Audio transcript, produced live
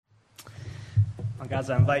Well,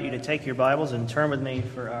 guys, I invite you to take your Bibles and turn with me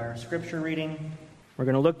for our scripture reading. We're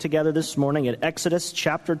going to look together this morning at Exodus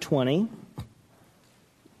chapter 20,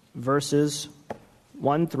 verses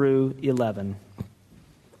 1 through 11.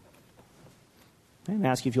 I'm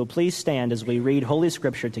ask you if you'll please stand as we read Holy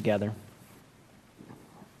Scripture together.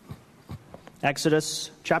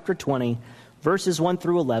 Exodus chapter 20, verses 1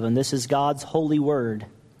 through 11. This is God's holy word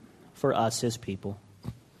for us, His people.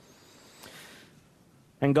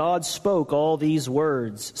 And God spoke all these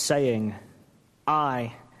words, saying,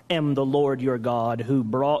 I am the Lord your God, who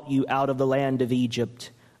brought you out of the land of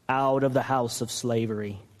Egypt, out of the house of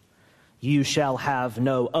slavery. You shall have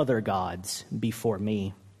no other gods before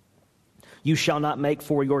me. You shall not make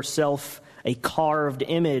for yourself a carved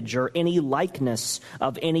image or any likeness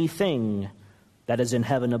of anything that is in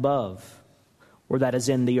heaven above, or that is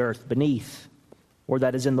in the earth beneath, or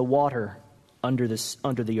that is in the water under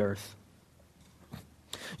the earth.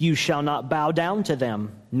 You shall not bow down to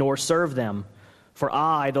them, nor serve them. For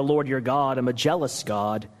I, the Lord your God, am a jealous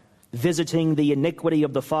God, visiting the iniquity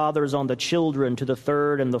of the fathers on the children to the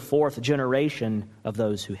third and the fourth generation of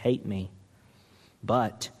those who hate me,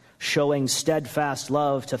 but showing steadfast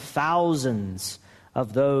love to thousands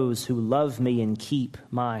of those who love me and keep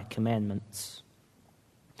my commandments.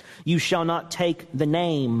 You shall not take the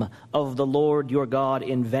name of the Lord your God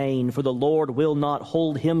in vain, for the Lord will not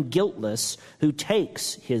hold him guiltless who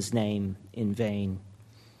takes his name in vain.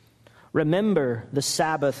 Remember the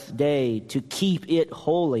Sabbath day to keep it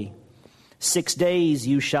holy. 6 days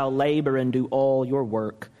you shall labor and do all your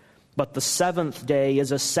work, but the seventh day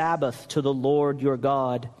is a Sabbath to the Lord your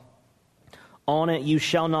God. On it you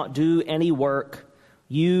shall not do any work,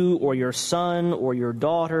 you or your son or your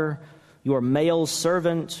daughter, your male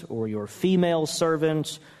servant or your female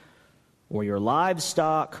servant, or your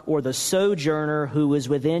livestock, or the sojourner who is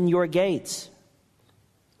within your gates.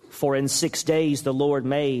 For in 6 days the Lord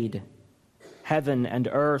made heaven and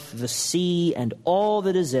earth, the sea, and all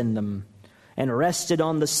that is in them, and rested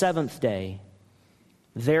on the seventh day.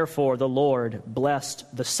 Therefore the Lord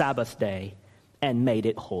blessed the Sabbath day and made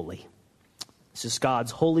it holy. This is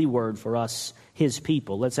God's holy word for us, His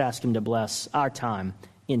people. Let's ask Him to bless our time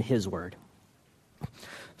in His word.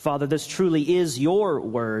 Father, this truly is your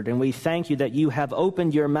word, and we thank you that you have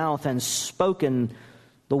opened your mouth and spoken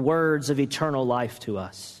the words of eternal life to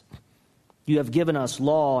us. You have given us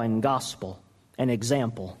law and gospel and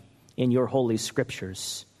example in your holy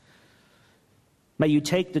scriptures. May you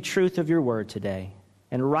take the truth of your word today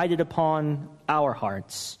and write it upon our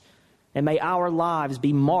hearts, and may our lives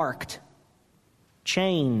be marked,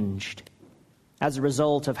 changed, as a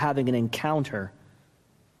result of having an encounter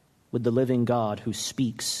with the living God who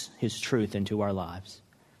speaks His truth into our lives.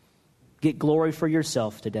 Get glory for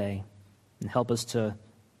yourself today, and help us to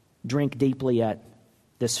drink deeply at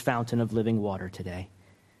this fountain of living water today.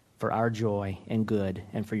 For our joy and good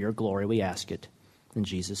and for your glory, we ask it. In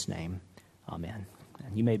Jesus' name, amen.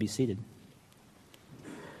 And you may be seated.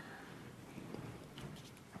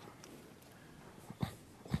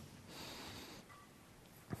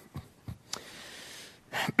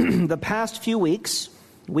 The past few weeks,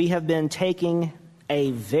 we have been taking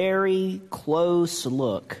a very close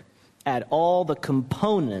look at all the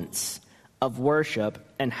components of worship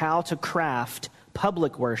and how to craft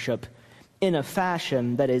public worship in a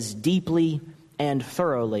fashion that is deeply and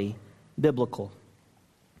thoroughly biblical.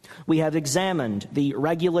 We have examined the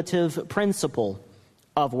regulative principle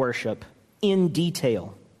of worship in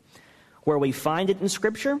detail, where we find it in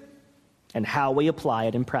Scripture and how we apply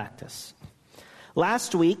it in practice.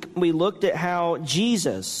 Last week, we looked at how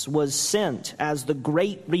Jesus was sent as the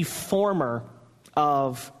great reformer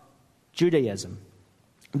of Judaism,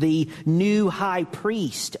 the new high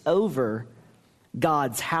priest over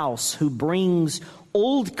God's house, who brings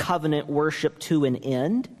old covenant worship to an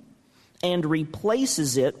end and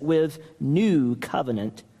replaces it with new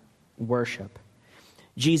covenant worship.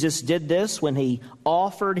 Jesus did this when He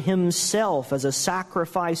offered Himself as a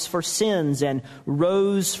sacrifice for sins and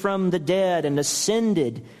rose from the dead and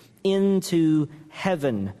ascended into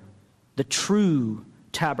heaven, the true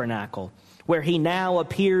tabernacle, where He now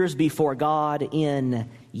appears before God in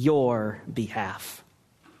your behalf.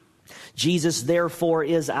 Jesus, therefore,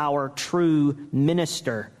 is our true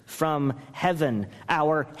minister from heaven,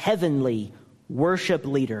 our heavenly worship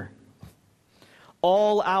leader.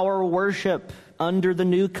 All our worship under the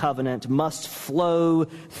new covenant must flow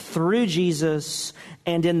through Jesus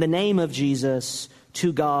and in the name of Jesus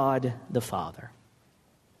to God the Father.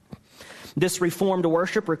 This reformed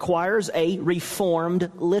worship requires a reformed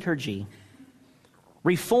liturgy.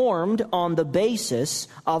 Reformed on the basis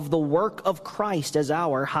of the work of Christ as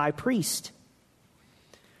our high priest.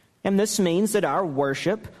 And this means that our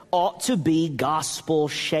worship ought to be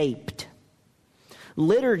gospel-shaped.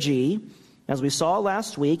 Liturgy, as we saw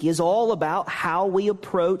last week, is all about how we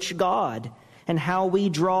approach God and how we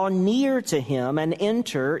draw near to Him and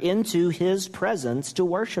enter into His presence to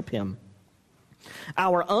worship Him.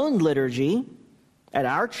 Our own liturgy at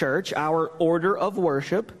our church, our order of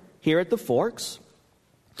worship here at the Forks,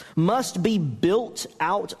 must be built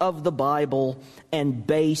out of the Bible and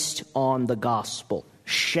based on the gospel,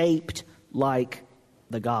 shaped like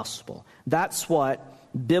the gospel. That's what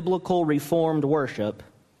biblical Reformed worship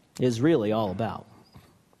is really all about.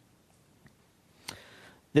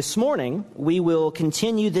 This morning, we will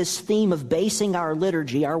continue this theme of basing our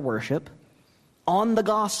liturgy, our worship, on the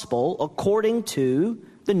gospel according to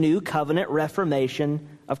the new covenant reformation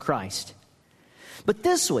of Christ. But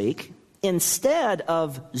this week, instead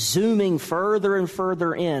of zooming further and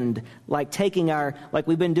further in, like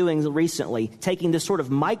we've been doing recently, taking this sort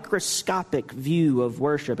of microscopic view of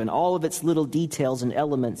worship and all of its little details and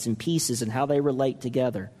elements and pieces and how they relate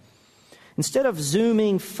together, instead of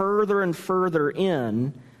zooming further and further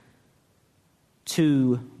in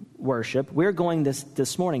to worship, we're going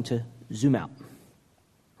this morning to zoom out.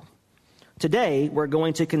 Today, we're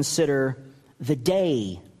going to consider the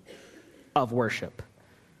day of worship.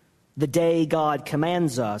 The day God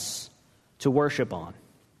commands us to worship on,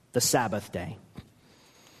 the Sabbath day.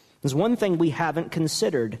 There's one thing we haven't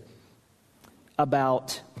considered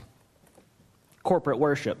about corporate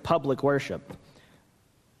worship, public worship.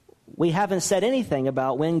 We haven't said anything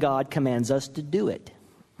about when God commands us to do it.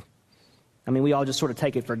 I mean, we all just sort of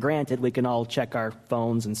take it for granted. We can all check our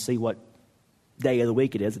phones and see what day of the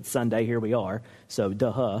week it is. It's Sunday, here we are. So,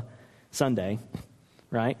 Sunday,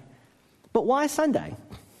 right? But why Sunday?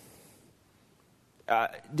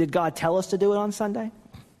 Did God tell us to do it on Sunday?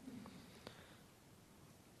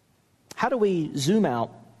 How do we zoom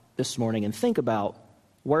out this morning and think about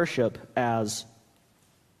worship as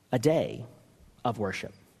a day of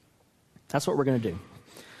worship? That's what we're going to do.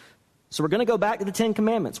 So we're going to go back to the Ten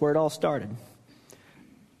Commandments where it all started.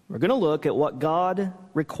 We're going to look at what God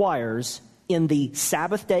requires in the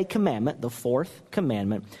Sabbath day commandment, the fourth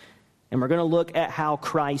commandment, and we're going to look at how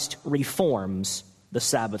Christ reforms the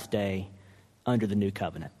Sabbath day under the new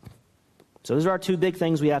covenant. So those are our two big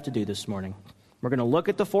things we have to do this morning. We're going to look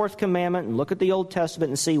at the fourth commandment and look at the Old Testament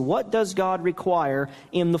and see what does God require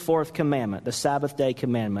in the fourth commandment, the Sabbath day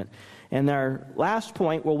commandment. And our last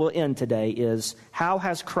point where we'll end today is how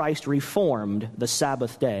has Christ reformed the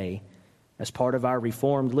Sabbath day as part of our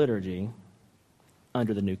reformed liturgy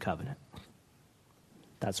under the new covenant.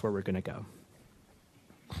 That's where we're going to go.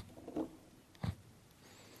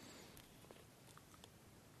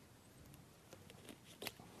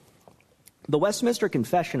 The Westminster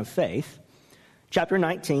Confession of Faith, chapter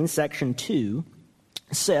 19, section 2,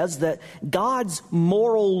 says that God's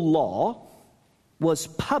moral law was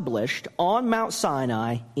published on Mount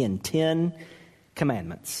Sinai in 10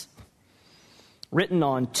 commandments, written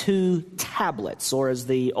on 2 tablets, or as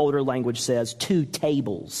the older language says, 2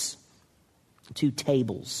 tables. 2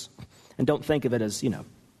 tables. And don't think of it as,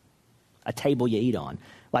 a table you eat on,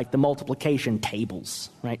 like the multiplication tables,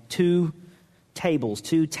 right? 2 tables,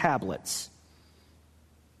 2 tablets.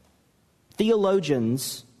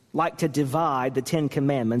 Theologians like to divide the 10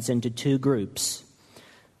 commandments into 2 groups.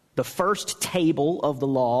 The first table of the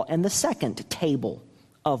law and the second table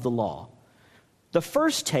of the law. The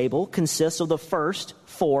first table consists of the first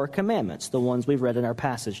 4 commandments, the ones we've read in our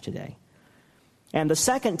passage today. And the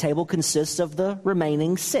second table consists of the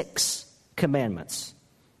remaining 6 commandments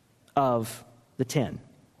of the 10.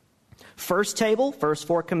 First table, first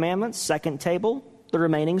 4 commandments. Second table, the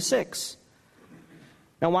remaining 6.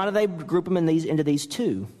 Now, why do they group them into these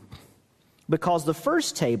 2? Because the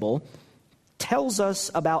first table tells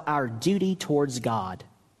us about our duty towards God.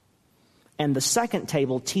 And the second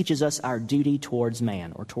table teaches us our duty towards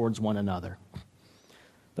man or towards one another.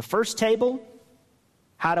 The first table,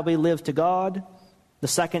 how do we live to God? The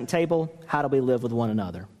second table, how do we live with one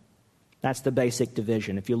another? That's the basic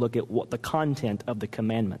division if you look at what the content of the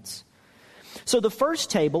commandments. So the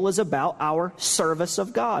first table is about our service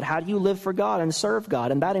of God. How do you live for God and serve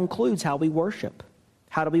God? And that includes how we worship.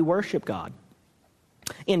 How do we worship God?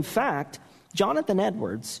 In fact, Jonathan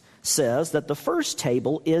Edwards says that the first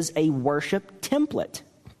table is a worship template.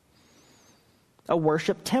 A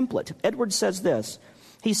worship template. Edwards says this.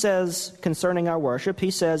 He says, concerning our worship,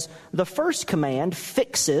 he says, the first command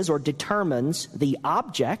fixes or determines the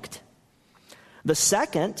object. The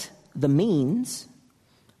second, the means.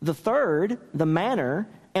 The third, the manner.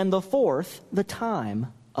 And the fourth, the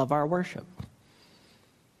time of our worship.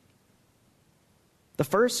 The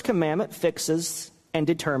first commandment fixes and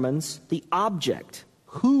determines the object,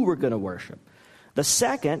 who we're going to worship. The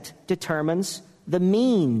second determines the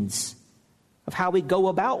means of how we go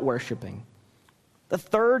about worshiping. The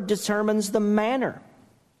third determines the manner.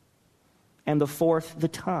 And the fourth, the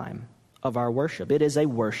time of our worship. It is a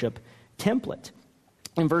worship template.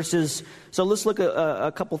 So let's look at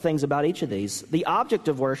a couple things about each of these. The object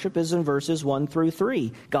of worship is in verses 1 through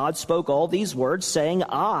 3. God spoke all these words, saying,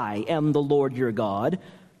 I am the Lord your God,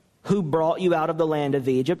 who brought you out of the land of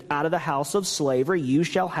Egypt, out of the house of slavery. You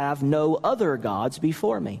shall have no other gods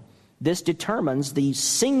before me. This determines the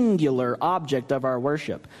singular object of our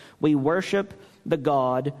worship. We worship the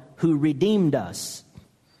God who redeemed us,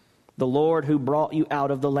 the Lord who brought you out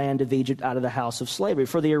of the land of Egypt, out of the house of slavery.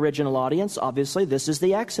 For the original audience, obviously, this is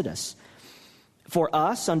the Exodus. For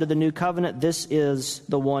us, under the new covenant, this is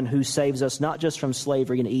the one who saves us not just from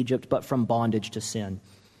slavery in Egypt, but from bondage to sin.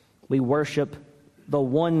 We worship the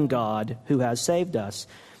one God who has saved us.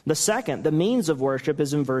 The second, the means of worship,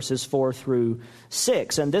 is in verses 4 through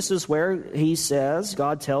 6. And this is where he says,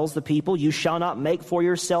 God tells the people, you shall not make for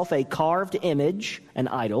yourself a carved image, an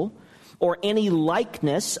idol, or any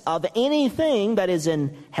likeness of anything that is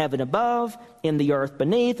in heaven above, in the earth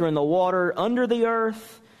beneath, or in the water under the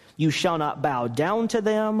earth. You shall not bow down to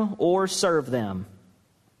them or serve them.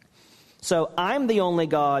 So I'm the only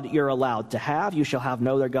God you're allowed to have. You shall have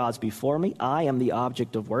no other gods before me. I am the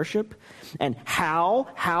object of worship. And how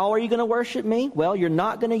are you going to worship me? Well, you're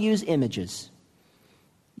not going to use images.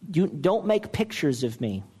 You don't make pictures of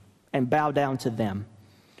me and bow down to them.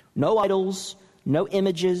 No idols, no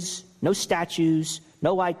images, no statues,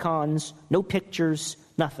 no icons, no pictures,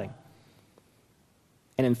 nothing.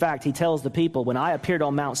 And in fact, he tells the people, when I appeared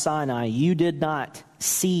on Mount Sinai, you did not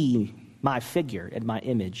see my figure and my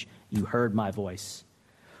image. You heard my voice.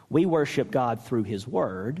 We worship God through his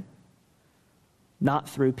word, not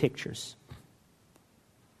through pictures.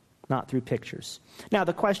 Not through pictures. Now,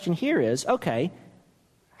 the question here is, okay,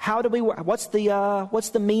 what's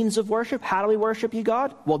the means of worship? How do we worship you,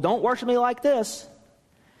 God? Well, don't worship me like this.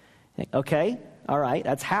 Okay, all right,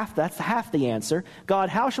 that's half the answer. God,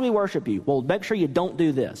 how should we worship you? Well, make sure you don't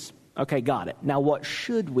do this. Okay, got it. Now, what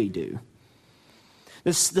should we do?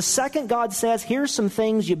 The second God says, here's some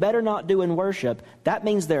things you better not do in worship, that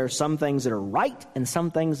means there are some things that are right and some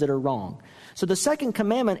things that are wrong. So the second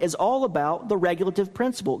commandment is all about the regulative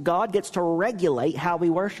principle. God gets to regulate how we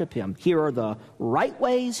worship him. Here are the right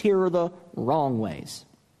ways, here are the wrong ways.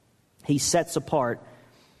 He sets apart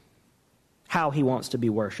how he wants to be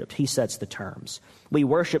worshiped. He sets the terms. We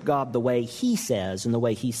worship God the way he says and the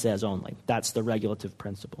way he says only. That's the regulative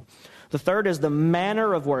principle. The third is the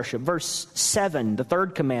manner of worship. Verse 7, the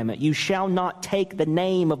third commandment, you shall not take the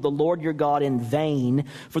name of the Lord your God in vain,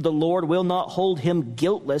 for the Lord will not hold him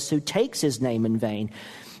guiltless who takes his name in vain.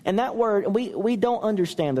 And that word, we don't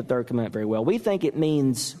understand the third commandment very well. We think it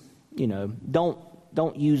means,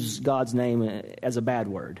 don't use God's name as a bad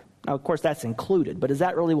word. Now, of course, that's included, but is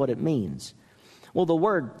that really what it means? Well, the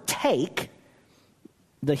word take,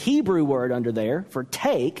 the Hebrew word under there for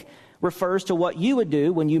take, refers to what you would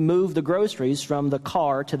do when you move the groceries from the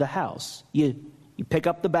car to the house. You pick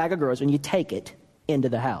up the bag of groceries and you take it into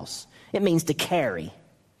the house. It means to carry.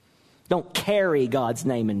 Don't carry God's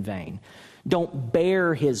name in vain. Don't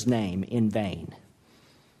bear his name in vain.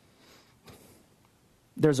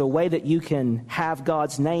 There's a way that you can have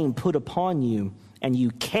God's name put upon you and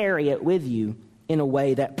you carry it with you in a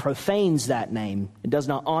way that profanes that name. It does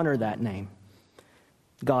not honor that name.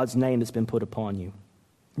 God's name that's been put upon you.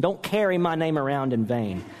 Don't carry my name around in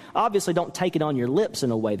vain. Obviously, don't take it on your lips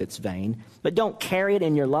in a way that's vain, but don't carry it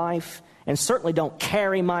in your life, and certainly don't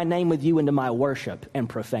carry my name with you into my worship and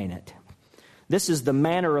profane it. This is the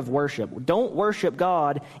manner of worship. Don't worship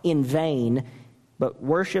God in vain, but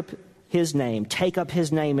worship his name. Take up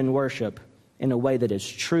his name in worship in a way that is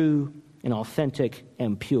true and authentic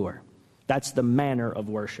and pure. That's the manner of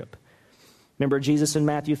worship. Remember Jesus in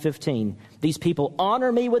Matthew 15. These people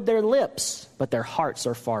honor me with their lips, but their hearts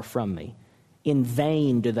are far from me. In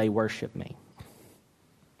vain do they worship me.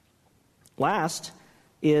 Last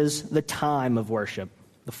is the time of worship.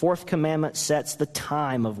 The fourth commandment sets the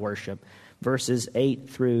time of worship. Verses 8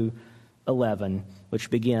 through 11,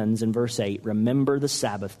 which begins in verse 8. Remember the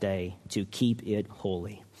Sabbath day to keep it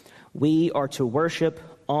holy. We are to worship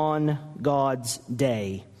on God's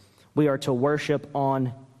day. We are to worship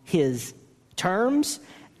on his terms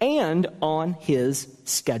and on his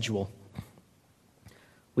schedule.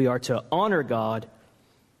 We are to honor God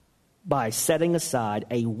by setting aside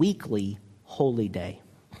a weekly holy day.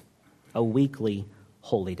 A weekly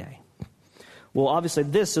holy day. Well, obviously,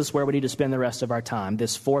 this is where we need to spend the rest of our time.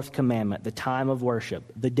 This fourth commandment, the time of worship,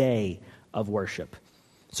 the day of worship.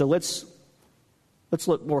 So let's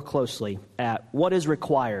look more closely at what is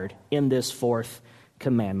required in this fourth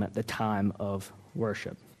commandment, the time of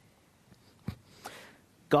worship.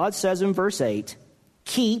 God says in verse 8,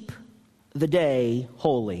 keep the day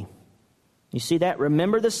holy. You see that?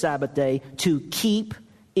 Remember the Sabbath day to keep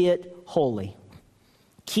it holy.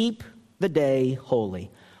 Keep the day holy.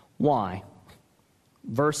 Why?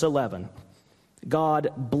 Verse 11.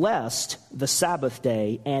 God blessed the Sabbath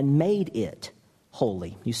day and made it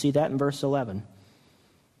holy. You see that in verse 11.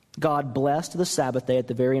 God blessed the Sabbath day at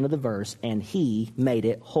the very end of the verse, and he made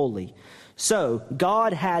it holy. So,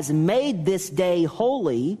 God has made this day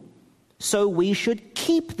holy, so we should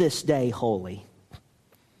keep this day holy.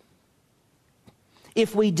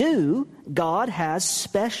 If we do, God has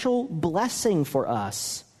special blessing for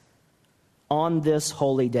us on this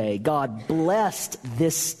holy day. God blessed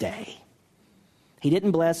this day. He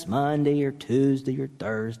didn't bless Monday or Tuesday or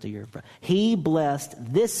Thursday or Friday. He blessed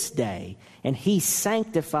this day, and he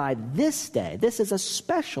sanctified this day. This is a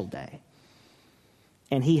special day.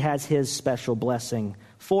 And he has his special blessing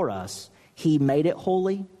for us. He made it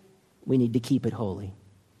holy. We need to keep it holy.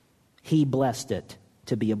 He blessed it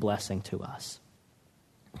to be a blessing to us.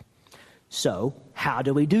 So, how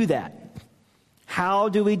do we do that? How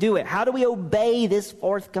do we do it? How do we obey this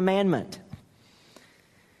fourth commandment?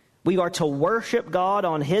 We are to worship God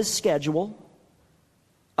on his schedule,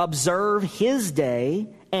 observe his day,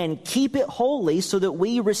 and keep it holy so that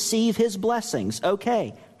we receive his blessings.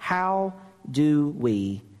 Okay, how do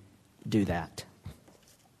we do that?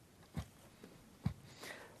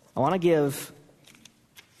 I want to give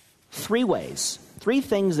 3 ways, 3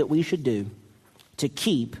 things that we should do to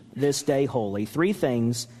keep this day holy. 3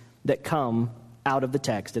 things that come out of the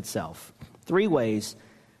text itself. 3 ways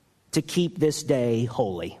to keep this day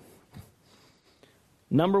holy.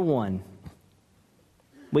 Number 1,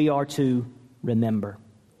 we are to remember.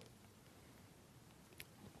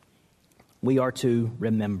 We are to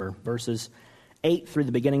remember. Verses 8 through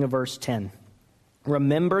the beginning of verse 10.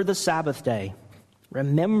 Remember the Sabbath day.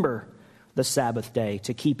 Remember the Sabbath day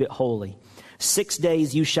to keep it holy. 6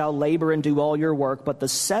 days you shall labor and do all your work, but the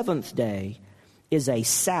 7th day is a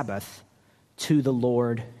Sabbath to the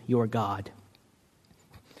Lord your God.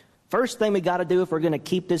 First thing we got to do if we're going to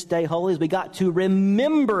keep this day holy is we got to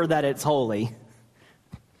remember that it's holy.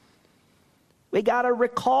 We got to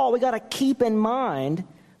recall, we got to keep in mind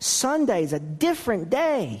Sunday's a different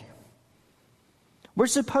day. We're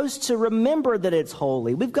supposed to remember that it's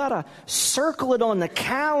holy. We've got to circle it on the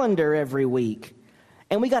calendar every week.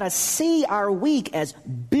 And we got to see our week as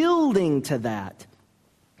building to that.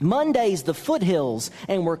 Monday's the foothills,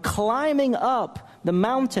 and we're climbing up the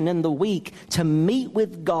mountain in the week to meet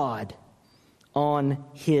with God on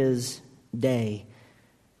his day.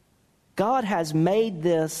 God has made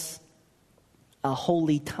this a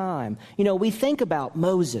holy time. You know, we think about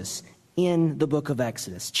Moses in the book of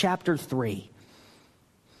Exodus, chapter 3.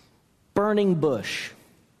 Burning bush.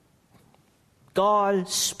 God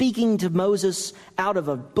speaking to Moses out of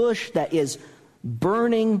a bush that is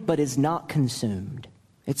burning but is not consumed.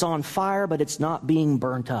 It's on fire, but it's not being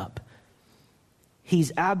burnt up.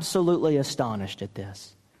 He's absolutely astonished at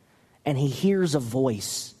this. And he hears a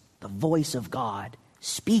voice, the voice of God,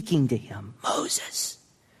 speaking to him. Moses,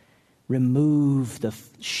 remove the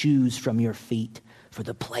shoes from your feet, for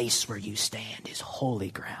the place where you stand is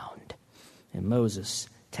holy ground. And Moses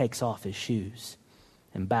takes off his shoes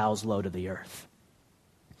and bows low to the earth.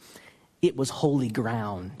 It was holy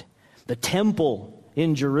ground. The temple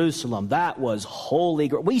in Jerusalem, that was holy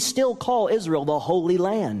ground. We still call Israel the Holy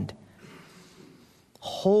Land.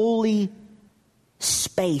 Holy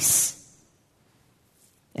space.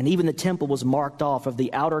 And even the temple was marked off of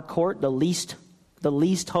the outer court, the least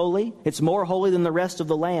holy. It's more holy than the rest of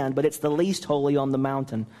the land, but it's the least holy on the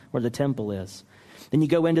mountain where the temple is. Then you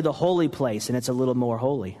go into the holy place, and it's a little more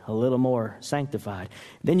holy, a little more sanctified.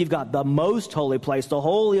 Then you've got the most holy place, the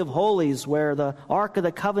Holy of Holies, where the Ark of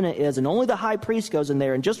the Covenant is, and only the high priest goes in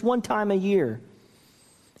there, and just one time a year.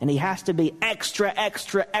 And he has to be extra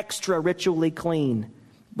ritually clean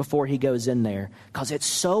before he goes in there, because it's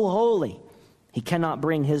so holy. He cannot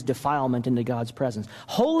bring his defilement into God's presence.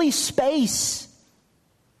 Holy space.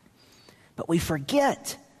 But we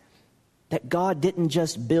forget that God didn't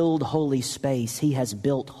just build holy space. He has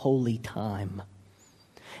built holy time.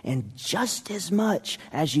 And just as much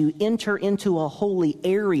as you enter into a holy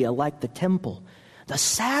area like the temple, the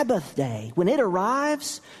Sabbath day, when it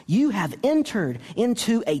arrives, you have entered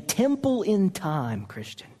into a temple in time,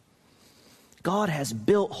 Christian. God has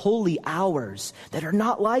built holy hours that are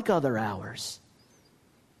not like other hours.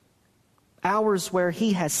 Hours where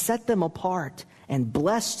he has set them apart and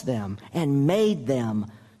blessed them and made them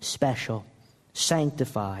special,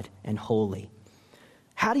 sanctified, and holy.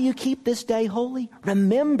 How do you keep this day holy?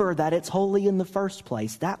 Remember that it's holy in the first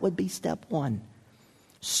place. That would be step one.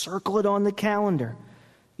 Circle it on the calendar.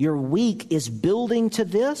 Your week is building to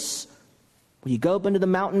this. You go up into the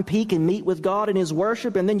mountain peak and meet with God in His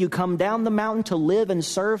worship, and then you come down the mountain to live and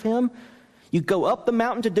serve Him. You go up the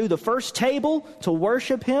mountain to do the first table, to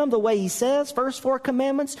worship Him the way He says, first 4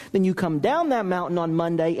 commandments. Then you come down that mountain on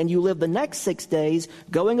Monday and you live the next 6 days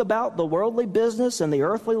going about the worldly business and the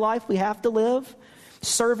earthly life we have to live,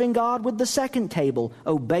 serving God with the second table,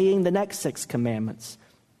 obeying the next 6 commandments.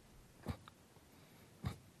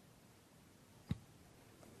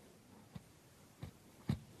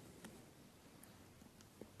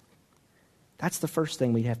 That's the first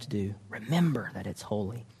thing we have to do. Remember that it's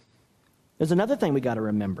holy. There's another thing we got to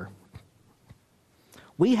remember.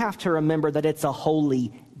 We have to remember that it's a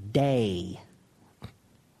holy day,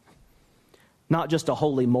 not just a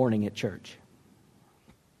holy morning at church.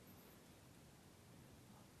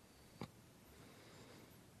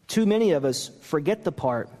 Too many of us forget the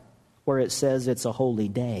part where it says it's a holy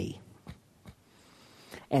day.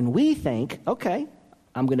 And we think, okay,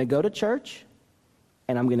 I'm going to go to church,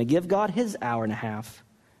 and I'm going to give God His hour and a half.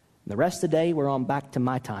 The rest of the day, we're on back to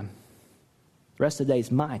my time. The rest of the day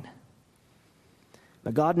is mine.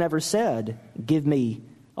 But God never said, give me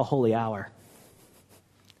a holy hour.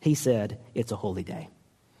 He said, it's a holy day.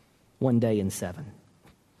 1 day in 7.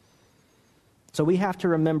 So we have to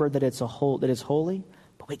remember that it's holy,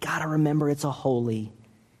 but we got to remember it's a holy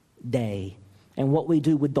day. And what we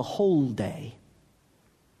do with the whole day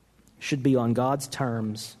should be on God's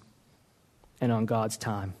terms and on God's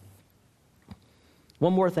time.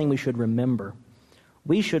 One more thing we should remember.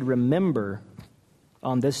 We should remember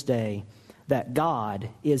on this day that God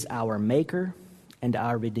is our Maker and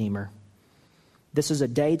our Redeemer. This is a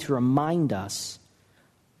day to remind us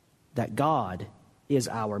that God is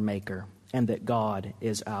our Maker and that God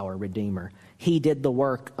is our Redeemer. He did the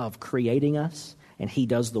work of creating us, and He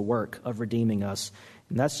does the work of redeeming us.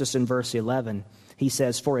 And that's just in verse 11. He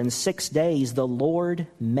says, "For in 6 days the Lord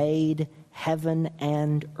made heaven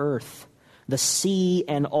and earth, the sea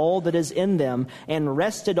and all that is in them, and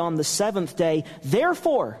rested on the 7th day.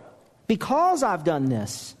 Therefore, because I've done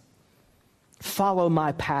this, follow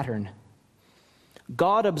my pattern."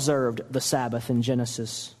 God observed the Sabbath in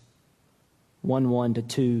Genesis 1:1 to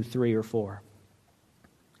 2, 3, or 4.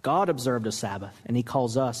 God observed a Sabbath, and He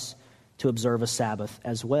calls us to observe a Sabbath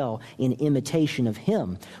as well in imitation of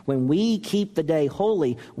Him. When we keep the day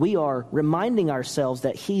holy, we are reminding ourselves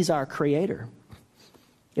that He's our Creator.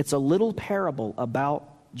 It's a little parable about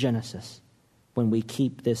Genesis when we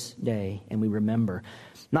keep this day and we remember.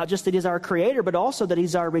 Not just that He's our Creator, but also that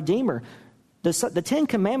He's our Redeemer. The 10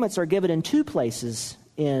 Commandments are given in 2 places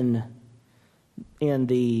in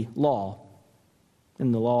the law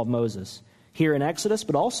of Moses. Here in Exodus,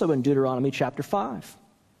 but also in Deuteronomy chapter 5.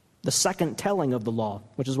 The second telling of the law,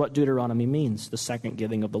 which is what Deuteronomy means, the second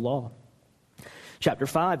giving of the law. Chapter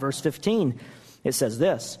 5, verse 15, it says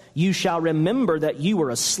this, "You shall remember that you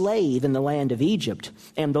were a slave in the land of Egypt,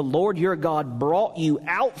 and the Lord your God brought you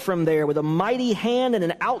out from there with a mighty hand and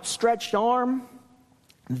an outstretched arm.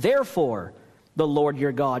 Therefore, the Lord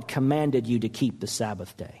your God commanded you to keep the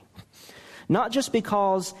Sabbath day." Not just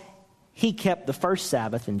because He kept the first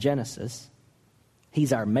Sabbath in Genesis.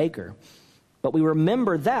 He's our Maker. But we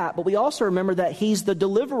remember that, but we also remember that He's the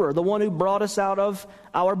deliverer, the one who brought us out of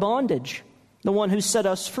our bondage, the one who set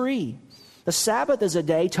us free. The Sabbath is a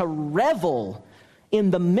day to revel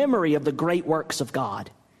in the memory of the great works of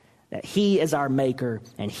God, that He is our Maker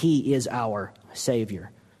and He is our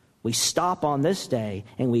Savior. We stop on this day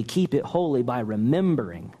and we keep it holy by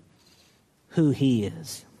remembering who He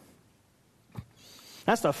is.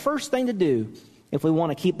 That's the first thing to do if we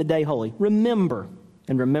want to keep the day holy. Remember.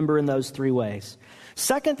 And remember in those 3 ways.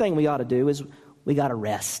 Second thing we ought to do is we got to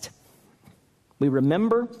rest. We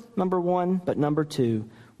remember, number 1, but number 2,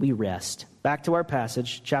 we rest. Back to our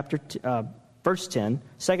passage, verse 10,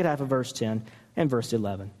 second half of verse 10 and verse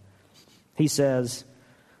 11. He says,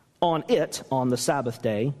 on the Sabbath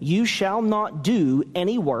day, you shall not do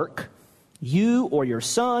any work, you or your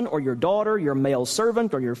son or your daughter, your male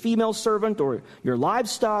servant or your female servant or your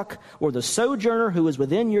livestock or the sojourner who is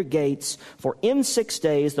within your gates. For in 6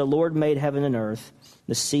 days the Lord made heaven and earth,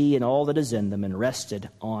 the sea and all that is in them, and rested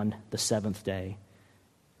on the 7th day.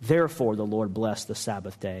 Therefore the Lord blessed the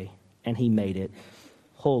Sabbath day, and He made it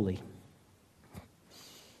holy.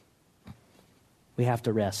 We have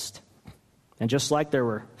to rest. And just like there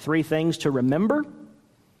were 3 things to remember,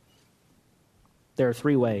 there are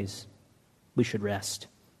 3 ways we should rest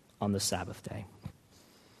on the Sabbath day.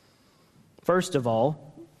 First of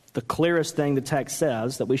all, the clearest thing the text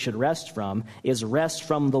says that we should rest from is rest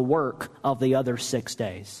from the work of the other 6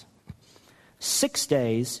 days. 6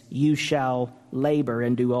 days you shall labor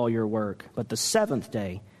and do all your work, but the seventh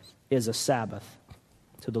day is a Sabbath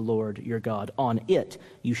to the Lord your God. On it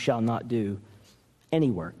you shall not do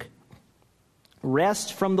any work.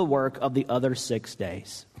 Rest from the work of the other 6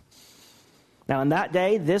 days. Now in that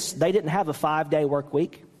day, they didn't have a 5-day work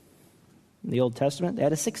week. In the Old Testament, they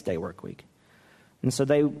had a 6-day work week. And so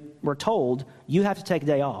they were told, you have to take a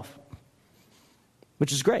day off,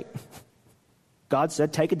 which is great. God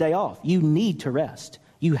said, take a day off. You need to rest.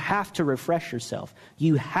 You have to refresh yourself.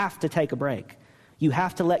 You have to take a break. You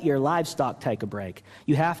have to let your livestock take a break.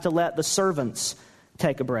 You have to let the servants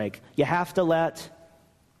take a break. You have to let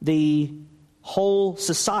the whole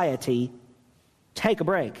society take a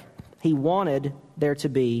break. He wanted there to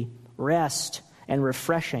be rest and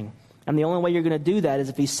refreshing. And the only way you're going to do that is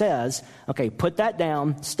if he says, okay, put that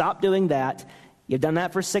down, stop doing that. You've done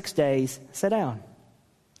that for 6 days, sit down,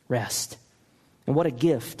 rest. And what a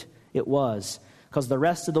gift it was, because the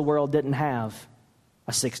rest of the world didn't have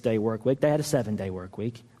a 6-day work week. They had a 7-day work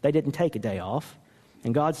week. They didn't take a day off.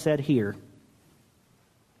 And God said, here,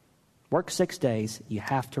 work 6 days, you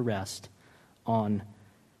have to rest on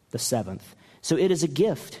the seventh. So it is a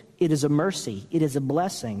gift. It is a mercy. It is a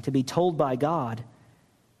blessing to be told by God,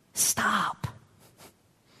 stop.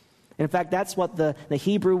 In fact, that's what the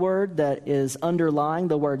Hebrew word that is underlying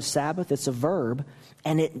the word Sabbath, it's a verb,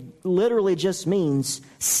 and it literally just means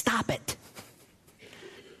stop it.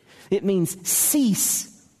 It means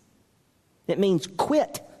cease. It means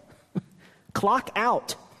quit. Clock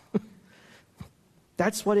out.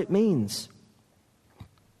 That's what it means.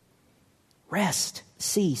 Rest,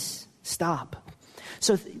 cease, stop.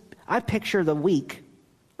 So I picture the week.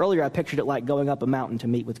 Earlier I pictured it like going up a mountain to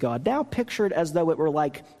meet with God. Now picture it as though it were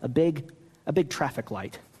like a big traffic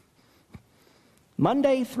light.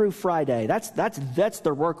 Monday through Friday, that's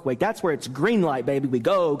the work week. That's where it's green light, baby. We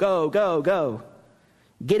go, go, go, go.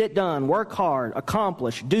 Get it done, work hard,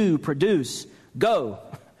 accomplish, do, produce, go.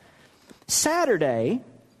 Saturday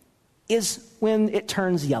is when it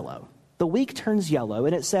turns yellow. The week turns yellow,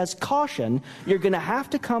 and it says, caution, you're going to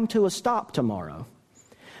have to come to a stop tomorrow.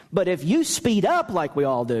 But if you speed up like we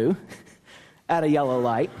all do at a yellow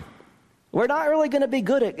light, we're not really going to be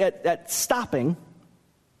good at stopping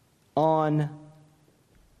on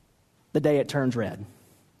the day it turns red.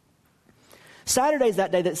 Saturday's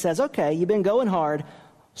that day that says, okay, you've been going hard,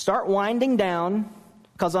 start winding down,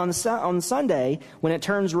 because on Sunday, when it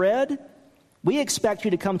turns red, we expect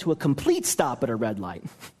you to come to a complete stop at a red light.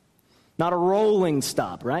 Not a rolling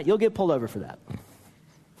stop, right? You'll get pulled over for that.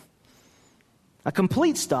 A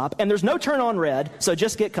complete stop, and there's no turn on red, so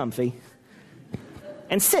just get comfy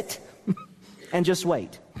and sit and just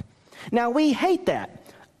wait. Now, we hate that.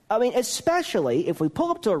 I mean, especially if we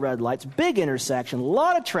pull up to a red light, it's a big intersection, a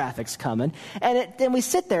lot of traffic's coming, and we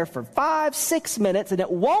sit there for 5-6 minutes, and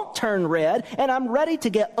it won't turn red, and I'm ready to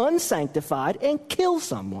get unsanctified and kill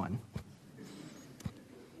someone.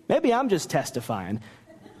 Maybe I'm just testifying.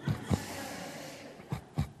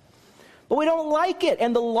 But we don't like it,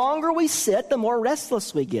 and the longer we sit, the more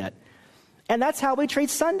restless we get. And that's how we treat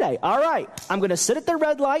Sunday. All right, I'm going to sit at the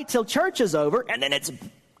red light till church is over, and then it's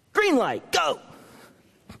green light, go.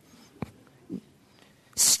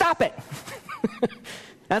 Stop it.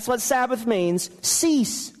 That's what Sabbath means.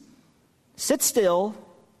 Cease. Sit still.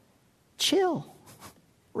 Chill.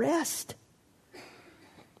 Rest.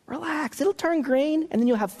 Relax. It'll turn green, and then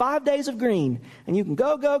you'll have 5 days of green, and you can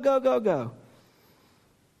go, go, go, go, go.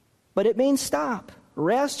 But it means stop.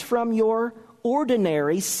 Rest from your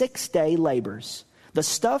ordinary 6-day labors. The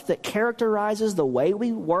stuff that characterizes the way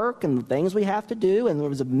we work and the things we have to do, and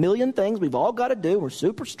there's a million things we've all got to do. We're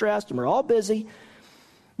super stressed, and we're all busy.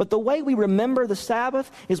 But the way we remember the Sabbath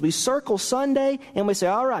is we circle Sunday and we say,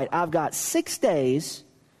 all right, I've got 6 days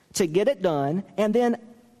to get it done, and then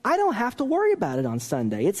I don't have to worry about it on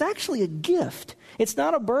Sunday. It's actually a gift. It's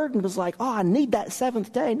not a burden. It's like, oh, I need that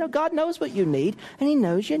 7th day. No, God knows what you need, and he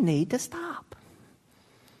knows you need to stop.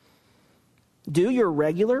 Do your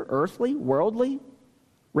regular, earthly, worldly,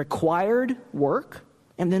 required work,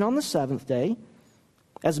 and then on the 7th day,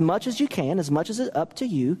 as much as you can, as much as it's up to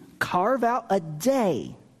you, carve out a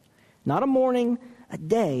day, not a morning, a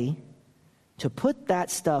day, to put that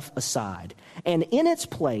stuff aside. And in its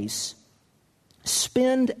place,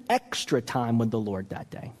 spend extra time with the Lord that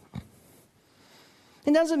day.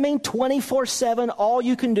 It doesn't mean 24/7, all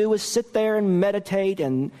you can do is sit there and meditate.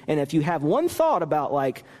 And if you have one thought about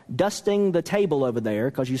like dusting the table over there,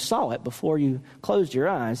 because you saw it before you closed your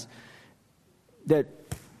eyes, that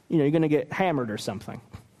you're going to get hammered or something.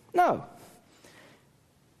 No.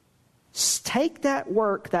 Take that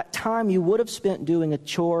work, that time you would have spent doing a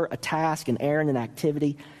chore, a task, an errand, an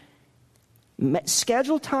activity.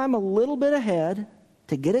 Schedule time a little bit ahead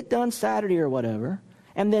to get it done Saturday or whatever.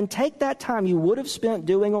 And then take that time you would have spent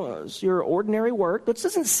doing your ordinary work, which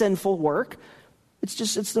isn't sinful work.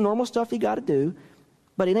 It's the normal stuff you got to do.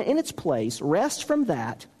 But in its place, rest from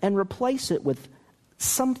that and replace it with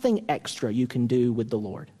something extra you can do with the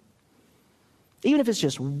Lord. Even if it's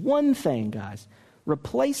just one thing, guys,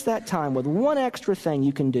 replace that time with one extra thing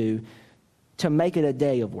you can do to make it a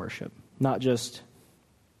day of worship, not just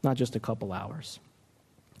a couple hours.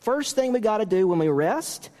 First thing we got to do when we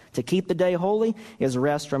rest to keep the day holy is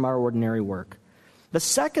rest from our ordinary work. The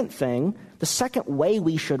second way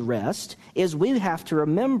we should rest is we have to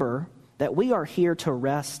remember that we are here to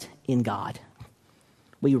rest in God.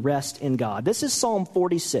 We rest in God. This is Psalm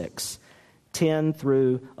 46, 10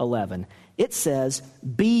 through 11. It says,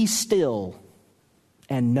 "Be still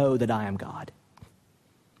and know that I am God.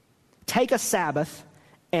 Take a Sabbath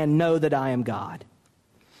and know that I am God.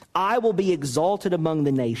 I will be exalted among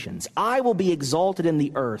the nations. I will be exalted in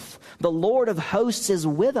the earth. The Lord of hosts is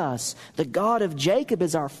with us. The God of Jacob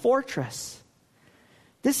is our fortress."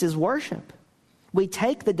 This is worship. We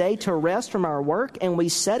take the day to rest from our work and we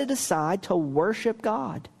set it aside to worship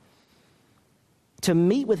God, to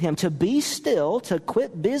meet with Him, to be still, to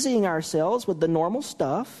quit busying ourselves with the normal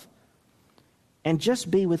stuff and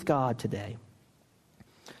just be with God today.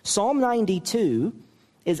 Psalm 92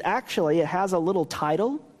 is actually, it has a little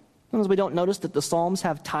title. Sometimes we don't notice that the Psalms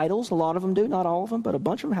have titles. A lot of them do, not all of them, but a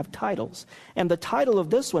bunch of them have titles. And the title of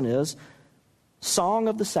this one is Song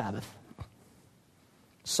of the Sabbath.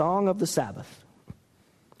 Song of the Sabbath.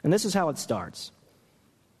 And this is how it starts.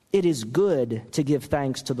 "It is good to give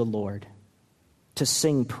thanks to the Lord, to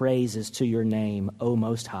sing praises to your name, O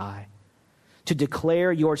Most High, to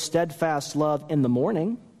declare your steadfast love in the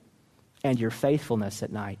morning and your faithfulness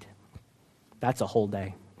at night." That's a whole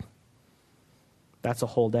day. That's a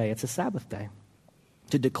whole day. It's a Sabbath day.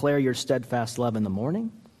 To declare your steadfast love in the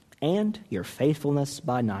morning and your faithfulness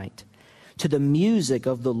by night. To the music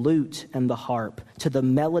of the lute and the harp, to the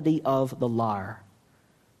melody of the lyre.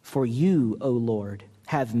 For you, O Lord,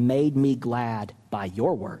 have made me glad by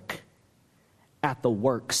your work. At the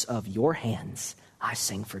works of your hands, I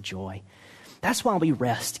sing for joy. That's why we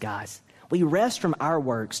rest, guys. We rest from our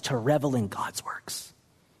works to revel in God's works.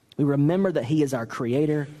 We remember that He is our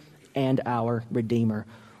Creator and our Redeemer.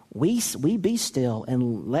 We be still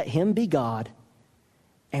and let Him be God,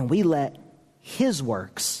 and we let His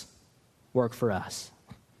works work for us.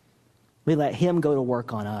 We let Him go to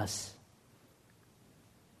work on us.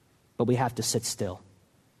 But we have to sit still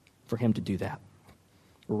for Him to do that.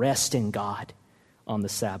 Rest in God on the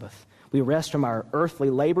Sabbath. We rest from our earthly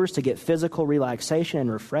labors to get physical relaxation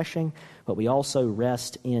and refreshing, but we also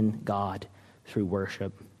rest in God through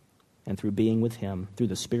worship and through being with Him, through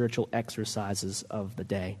the spiritual exercises of the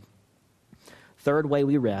day. Third way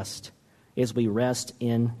we rest is we rest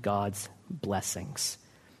in God's blessings.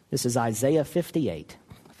 This is Isaiah 58,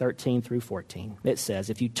 13 through 14. It says,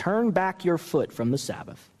 "If you turn back your foot from the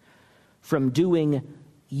Sabbath, from doing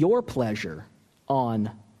your pleasure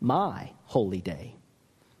on my holy day,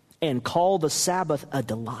 and call the Sabbath a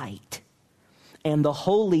delight, and the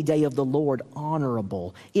holy day of the Lord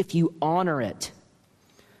honorable, if you honor it,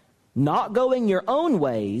 not going your own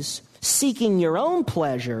ways, seeking your own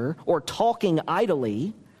pleasure, or talking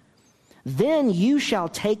idly, then you shall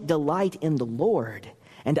take delight in the Lord,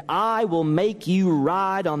 and I will make you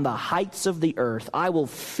ride on the heights of the earth. I will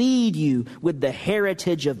feed you with the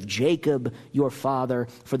heritage of Jacob your father,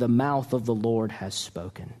 for the mouth of the Lord has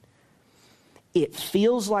spoken." It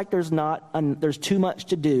feels like there's too much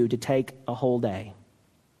to do to take a whole day.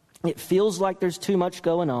 It feels like there's too much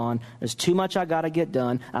going on. There's too much I got to get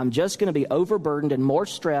done. I'm just going to be overburdened and more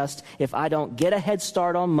stressed if I don't get a head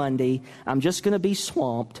start on Monday. I'm just going to be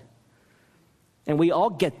swamped. And we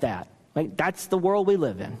all get that. Like, that's the world we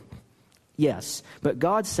live in. Yes, but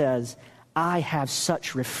God says, I have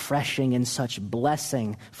such refreshing and such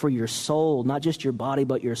blessing for your soul, not just your body,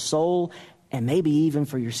 but your soul, and maybe even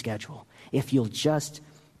for your schedule. If you'll just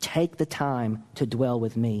take the time to dwell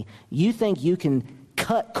with me. You think you can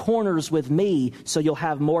cut corners with me so you'll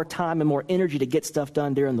have more time and more energy to get stuff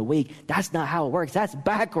done during the week. That's not how it works. That's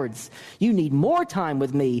backwards. You need more time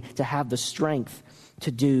with me to have the strength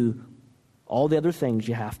to do all the other things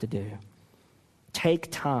you have to do.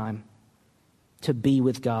 Take time to be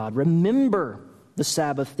with God. Remember the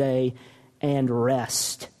Sabbath day and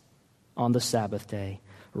rest on the Sabbath day.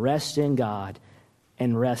 Rest in God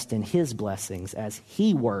and rest in His blessings as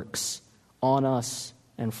He works on us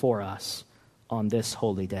and for us on this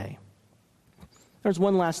holy day. There's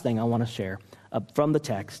one last thing I want to share from the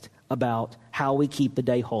text about how we keep the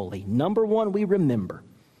day holy. Number one, we remember.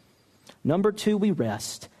 Number two, we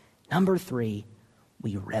rest. Number three,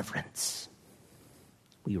 we reverence.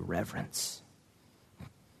 We reverence.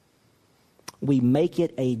 We make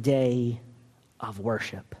it a day of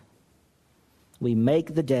worship. We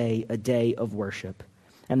make the day a day of worship.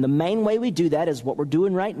 And the main way we do that is what we're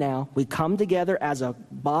doing right now. We come together as a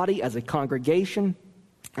body, as a congregation,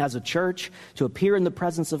 as a church, to appear in the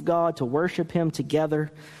presence of God, to worship Him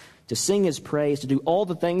together, to sing His praise, to do all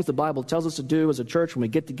the things the Bible tells us to do as a church when we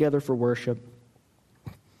get together for worship.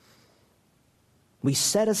 We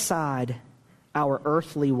set aside our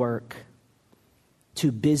earthly work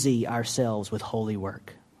to busy ourselves with holy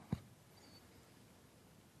work.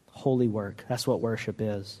 Holy work. That's what worship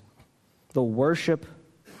is. The worship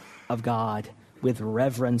of God with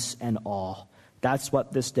reverence and awe. That's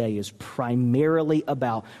what this day is primarily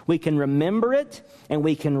about. We can remember it and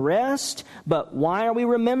we can rest, but why are we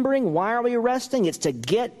remembering? Why are we resting? It's to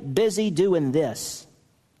get busy doing this.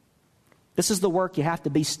 This is the work you have to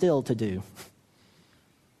be still to do.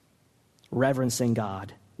 Reverencing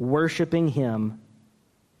God, worshiping Him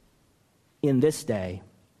in this day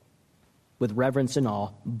with reverence and awe,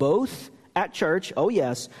 both at church, oh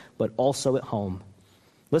yes, but also at home.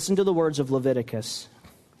 Listen to the words of Leviticus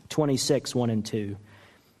 26, 1 and 2.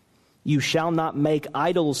 You shall not make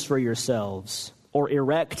idols for yourselves, or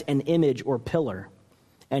erect an image or pillar,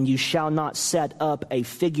 and you shall not set up a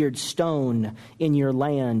figured stone in your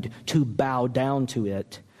land to bow down to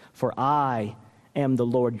it, for I am the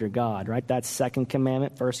Lord your God. Right? That's second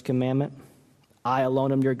commandment, first commandment. I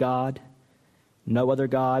alone am your God. No other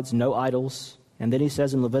gods, no idols. And then he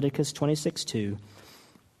says in Leviticus 26, 2,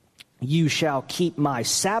 you shall keep my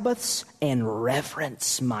Sabbaths and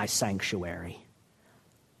reverence my sanctuary.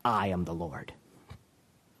 I am the Lord.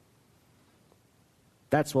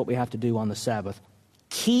 That's what we have to do on the Sabbath.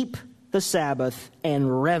 Keep the Sabbath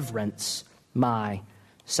and reverence my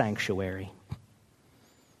sanctuary.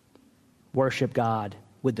 Worship God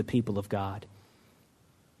with the people of God.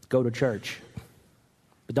 Go to church.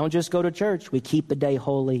 But don't just go to church. We keep the day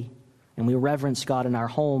holy. And we reverence God in our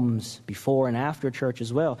homes before and after church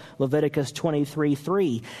as well. Leviticus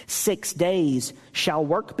 23:3, 6 days shall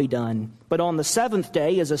work be done, but on the seventh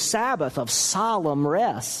day is a Sabbath of solemn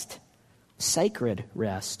rest, sacred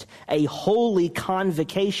rest, a holy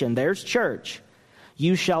convocation. There's church.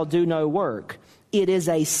 You shall do no work. It is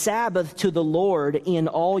a Sabbath to the Lord in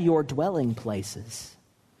all your dwelling places.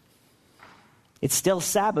 It's still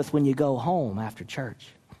Sabbath when you go home after church.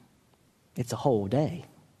 It's a whole day.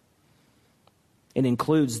 It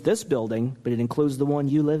includes this building, but it includes the one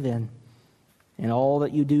you live in and all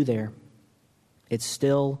that you do there. It's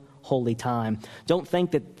still holy time. Don't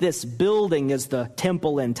think that this building is the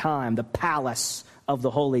temple in time, the palace of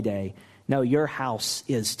the holy day. No, your house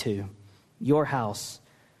is too. Your house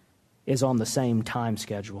is on the same time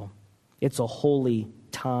schedule. It's a holy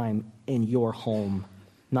time in your home,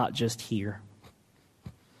 not just here.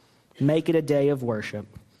 Make it a day of worship.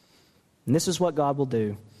 And this is what God will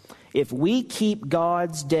do. If we keep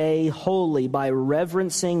God's day holy by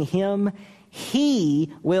reverencing Him,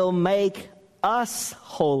 He will make us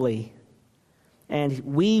holy. And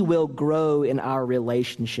we will grow in our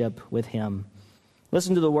relationship with Him.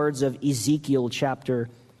 Listen to the words of Ezekiel chapter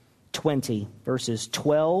 20, verses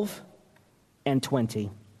 12 and 20.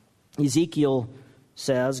 Ezekiel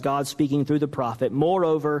says, God speaking through the prophet,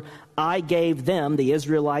 moreover, I gave them, the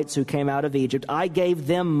Israelites who came out of Egypt, I gave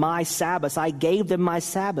them my Sabbaths. I gave them my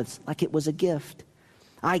Sabbaths like it was a gift.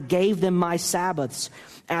 I gave them my Sabbaths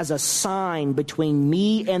as a sign between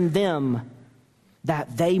me and them,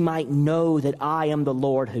 that they might know that I am the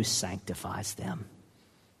Lord who sanctifies them.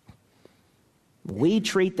 We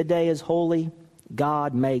treat the day as holy.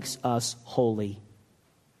 God makes us holy,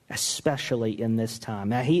 especially in this time.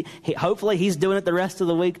 Now, hopefully he's doing it the rest of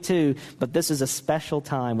the week too, but this is a special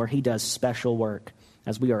time where he does special work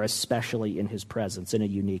as we are especially in his presence in a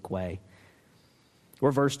unique way.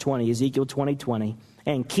 Or verse 20, Ezekiel 20:20,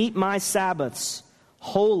 and keep my Sabbaths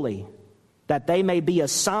holy, that they may be a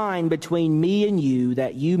sign between me and you,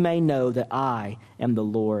 that you may know that I am the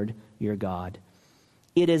Lord your God.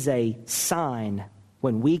 It is a sign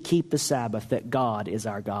when we keep the Sabbath that God is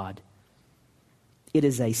our God. It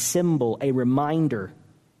is a symbol, a reminder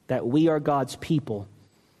that we are God's people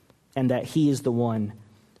and that He is the one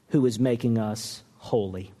who is making us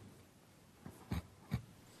holy.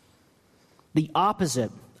 The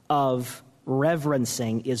opposite of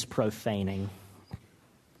reverencing is profaning.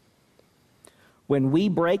 When we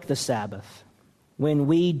break the Sabbath, When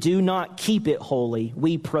we do not keep it holy,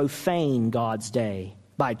 we profane God's day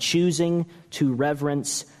by choosing to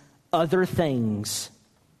reverence other things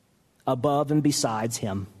above and besides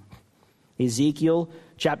him. Ezekiel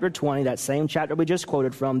chapter 20, that same chapter we just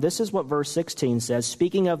quoted from, this is what verse 16 says,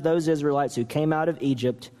 speaking of those Israelites who came out of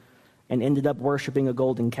Egypt and ended up worshiping a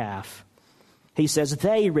golden calf. He says,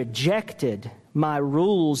 they rejected my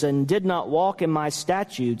rules and did not walk in my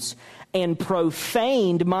statutes and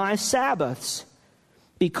profaned my Sabbaths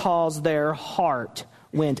because their heart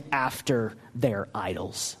went after their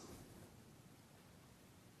idols.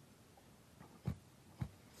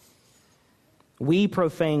 We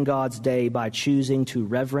profane God's day by choosing to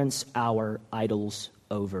reverence our idols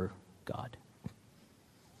over God.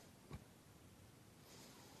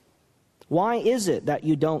 Why is it that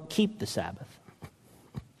you don't keep the Sabbath?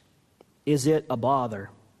 Is it a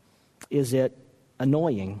bother? Is it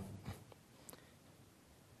annoying?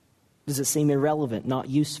 Does it seem irrelevant, not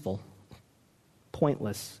useful,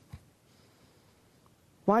 pointless?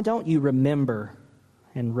 Why don't you remember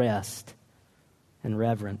and rest and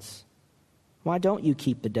reverence? Why don't you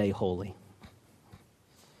keep the day holy?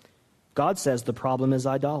 God says the problem is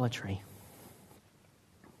idolatry.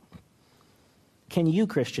 Can you,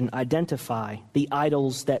 Christian, identify the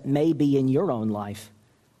idols that may be in your own life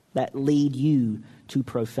that lead you to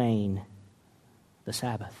profane the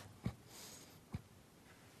Sabbath?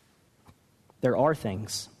 There are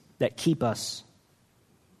things that keep us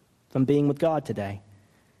from being with God today.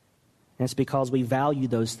 And it's because we value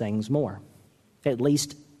those things more, at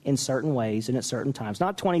least in certain ways and at certain times.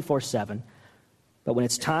 Not 24/7, but when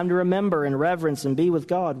it's time to remember and reverence and be with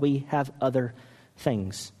God, we have other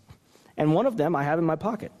things. And one of them I have in my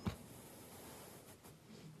pocket.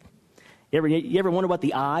 You ever wonder what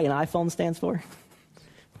the I in iPhone stands for?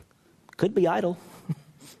 Could be idle.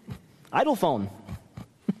 Idle phone.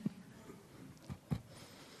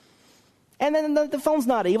 And then the phone's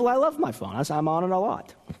not evil. I love my phone. I'm on it a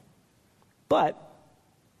lot. But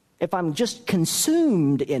if I'm just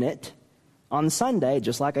consumed in it on Sunday,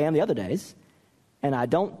 just like I am the other days, and I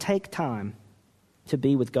don't take time to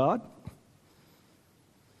be with God,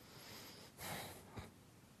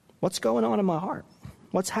 what's going on in my heart?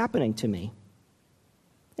 What's happening to me?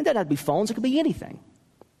 It doesn't have to be phones. It could be anything.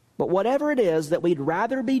 But whatever it is that we'd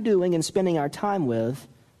rather be doing and spending our time with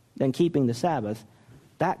than keeping the Sabbath,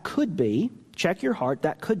 that could be, check your heart,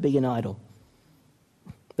 that could be an idol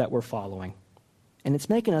that we're following. And it's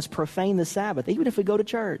making us profane the Sabbath, even if we go to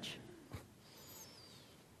church.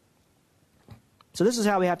 So this is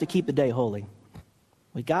how we have to keep the day holy.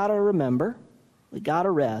 We got to remember, we got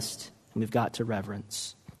to rest, and we've got to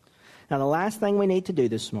reverence. Now, the last thing we need to do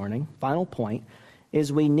this morning, final point,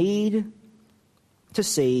 is we need to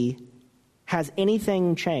see, has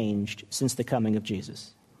anything changed since the coming of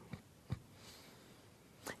Jesus?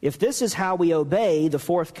 If this is how we obey the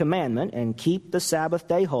fourth commandment and keep the Sabbath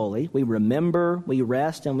day holy, we remember, we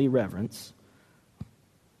rest, and we reverence,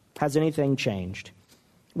 has anything changed?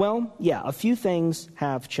 Well, yeah, a few things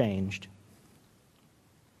have changed.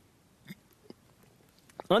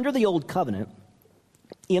 Under the Old Covenant,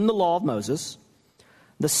 in the law of Moses,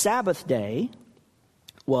 the Sabbath day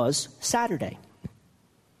was Saturday.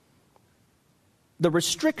 The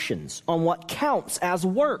restrictions on what counts as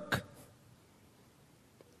work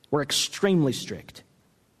were extremely strict.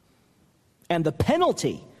 And the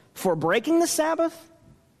penalty for breaking the Sabbath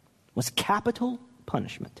was capital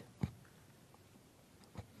punishment.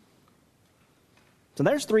 So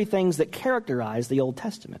there's three things that characterize the Old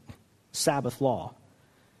Testament Sabbath law.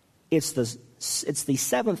 It's the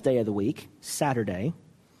seventh day of the week, Saturday.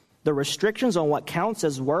 The restrictions on what counts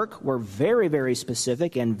as work were very, very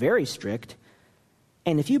specific and very strict.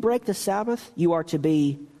 And if you break the Sabbath, you are to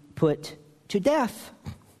be put to death.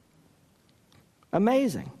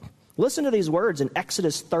 Amazing. Listen to these words in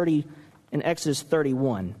Exodus 30 and Exodus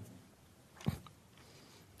 31.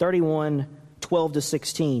 31, 12 to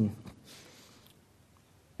 16.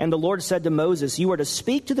 And the Lord said to Moses, you are to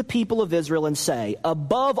speak to the people of Israel and say,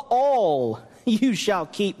 above all, you shall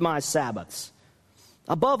keep my Sabbaths.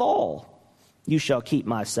 Above all, you shall keep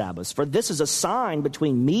my Sabbaths. For this is a sign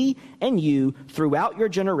between me and you throughout your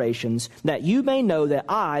generations, that you may know that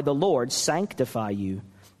I, the Lord, sanctify you.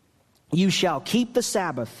 You shall keep the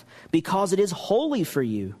Sabbath, because it is holy for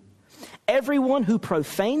you. Everyone who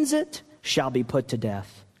profanes it shall be put to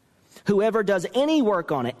death. Whoever does any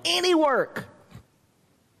work on it, any work,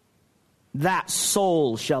 that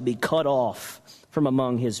soul shall be cut off from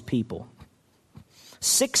among his people.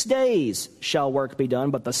 6 days shall work be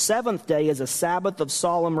done, but the seventh day is a Sabbath of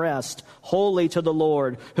solemn rest, holy to the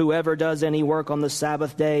Lord. Whoever does any work on the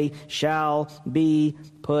Sabbath day shall be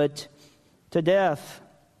put to death.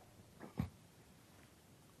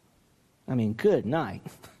 I mean, good night.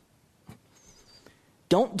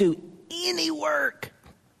 Don't do any work.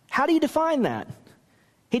 How do you define that?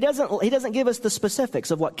 He doesn't give us the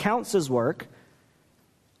specifics of what counts as work.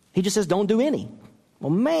 He just says, don't do any. Well,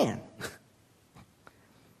 man,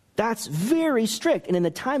 that's very strict. And in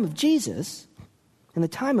the time of Jesus,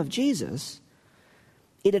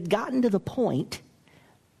 it had gotten to the point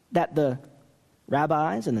that the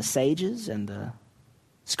rabbis and the sages and the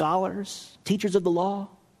scholars, teachers of the law,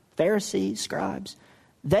 Pharisees, scribes,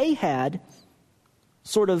 they had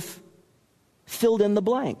sort of filled in the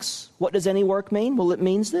blanks. What does any work mean? Well, it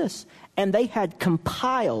means this. And they had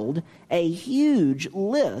compiled a huge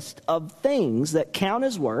list of things that count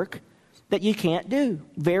as work that you can't do,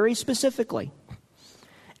 very specifically.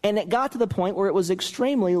 And it got to the point where it was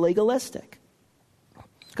extremely legalistic.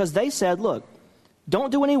 Because they said, look,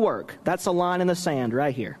 don't do any work. That's a line in the sand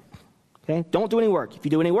right here. Okay? Don't do any work. If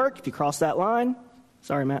you do any work, if you cross that line,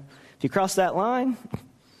 sorry, Matt, if you cross that line,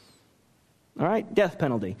 all right, death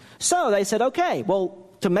penalty. So they said, okay, well,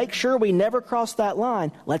 to make sure we never cross that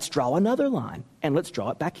line, let's draw another line, and let's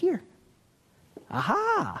draw it back here.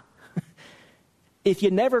 Aha! If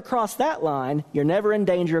you never cross that line, you're never in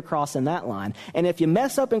danger of crossing that line. And if you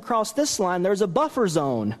mess up and cross this line, there's a buffer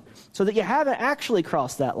zone so that you haven't actually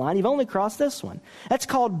crossed that line. You've only crossed this one. That's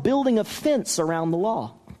called building a fence around the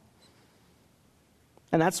law.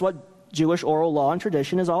 And that's what Jewish oral law and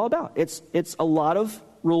tradition is all about. It's a lot of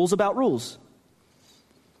rules about rules.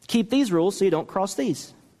 Keep these rules so you don't cross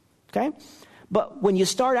these. Okay? But when you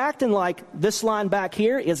start acting like this line back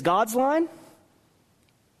here is God's line,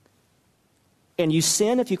 and you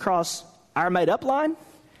sin if you cross our made-up line,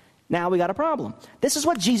 now we got a problem. This is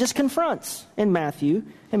what Jesus confronts in Matthew,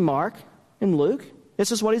 in Mark, in Luke.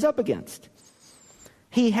 This is what he's up against.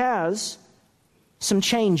 He has some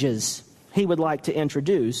changes he would like to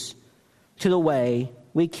introduce to the way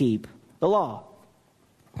we keep the law.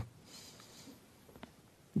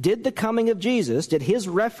 Did the coming of Jesus, did his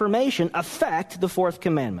reformation affect the fourth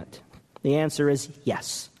commandment? The answer is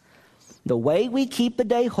yes. The way we keep the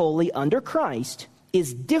day holy under Christ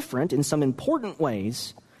is different in some important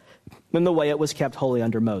ways than the way it was kept holy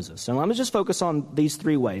under Moses. And let me just focus on these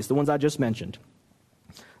three ways, the ones I just mentioned.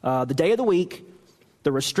 The day of the week,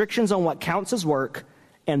 the restrictions on what counts as work,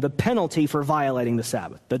 and the penalty for violating the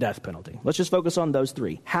Sabbath, the death penalty. Let's just focus on those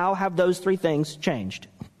three. How have those three things changed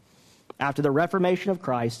after the reformation of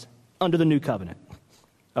Christ under the new covenant?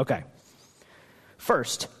 Okay.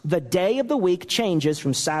 First, the day of the week changes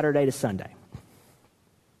from Saturday to Sunday.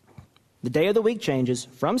 The day of the week changes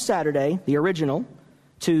from Saturday, the original,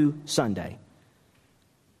 to Sunday.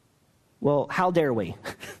 Well, how dare we?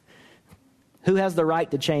 Who has the right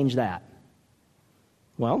to change that?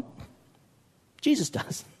 Well, Jesus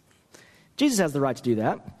does. Jesus has the right to do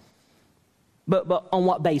that. But on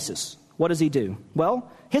what basis? What does he do?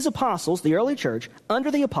 Well, his apostles, the early church, under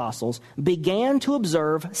the apostles, began to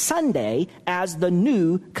observe Sunday as the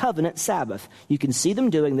new covenant Sabbath. You can see them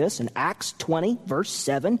doing this in Acts 20, verse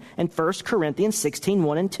 7, and 1 Corinthians 16,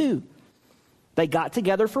 1 and 2. They got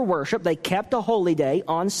together for worship. They kept a holy day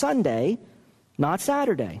on Sunday, not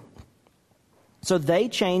Saturday. So they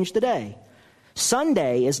changed the day.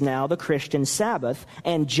 Sunday is now the Christian Sabbath,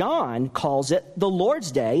 and John calls it the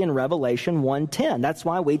Lord's Day in Revelation 1:10. That's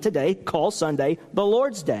why we today call Sunday the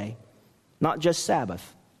Lord's Day, not just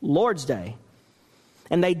Sabbath, Lord's Day.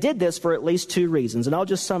 And they did this for at least two reasons, and I'll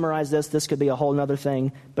just summarize this. This could be a whole other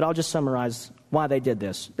thing, but I'll just summarize why they did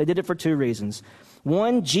this. They did it for two reasons.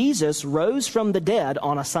 One, Jesus rose from the dead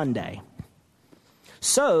on a Sunday.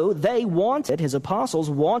 So they his apostles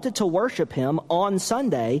wanted to worship him on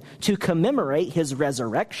Sunday to commemorate his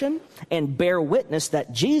resurrection and bear witness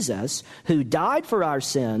that Jesus, who died for our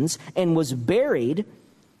sins and was buried,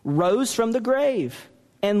 rose from the grave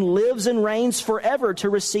and lives and reigns forever to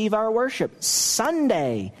receive our worship.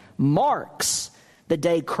 Sunday marks the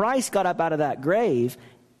day Christ got up out of that grave,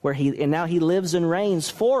 and now he lives and reigns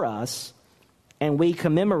for us, and we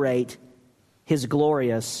commemorate his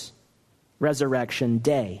glorious resurrection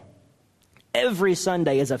day. Every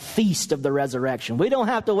Sunday is a feast of the resurrection. We don't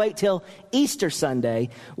have to wait till Easter Sunday.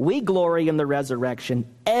 We glory in the resurrection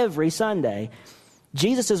every Sunday.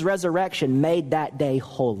 Jesus' resurrection made that day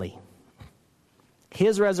holy.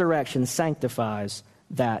 His resurrection sanctifies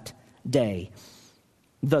that day.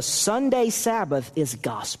 The Sunday Sabbath is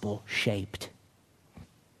gospel-shaped.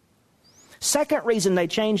 Second reason they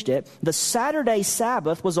changed it, the Saturday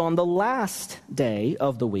Sabbath was on the last day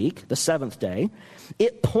of the week, the seventh day.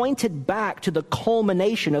 It pointed back to the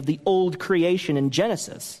culmination of the old creation in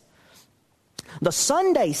Genesis. The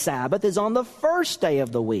Sunday Sabbath is on the first day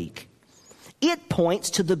of the week. It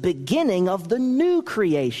points to the beginning of the new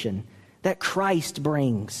creation that Christ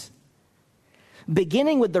brings.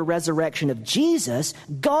 Beginning with the resurrection of Jesus,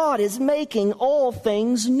 God is making all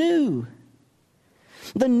things new.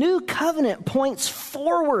 The new covenant points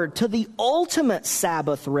forward to the ultimate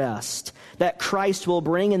Sabbath rest that Christ will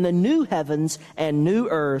bring in the new heavens and new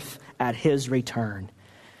earth at his return.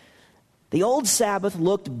 The old Sabbath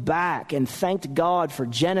looked back and thanked God for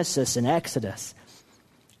Genesis and Exodus.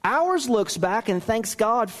 Ours looks back and thanks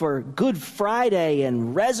God for Good Friday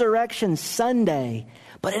and Resurrection Sunday.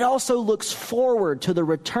 But it also looks forward to the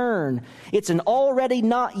return. It's an already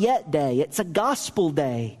not yet day. It's a gospel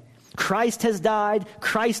day. Christ has died.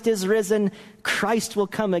 Christ is risen. Christ will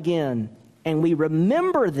come again. And we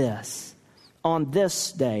remember this on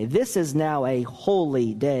this day. This is now a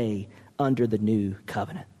holy day under the new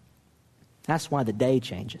covenant. That's why the day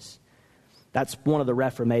changes. That's one of the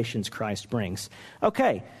reformations Christ brings.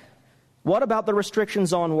 Okay, what about the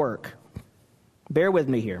restrictions on work? Bear with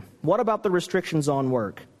me here. What about the restrictions on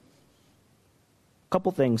work? A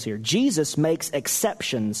couple things here. Jesus makes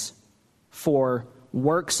exceptions for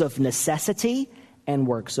works of necessity and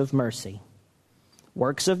works of mercy.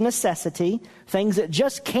 Works of necessity, things that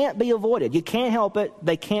just can't be avoided. You can't help it,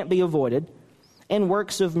 they can't be avoided. And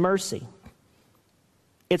works of mercy.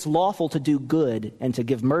 It's lawful to do good and to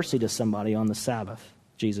give mercy to somebody on the Sabbath,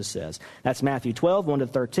 Jesus says. That's Matthew 12,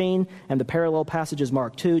 1-13, and the parallel passage is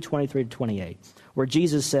Mark 2, 23-28, where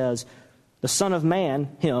Jesus says, the Son of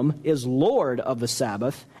Man, him, is Lord of the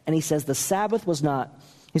Sabbath, and he says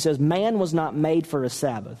man was not made for a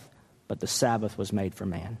Sabbath, but the Sabbath was made for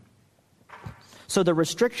man. So the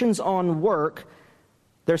restrictions on work,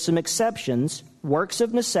 there's some exceptions, works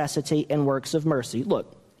of necessity and works of mercy.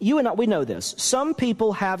 Look, you and I, we know this. Some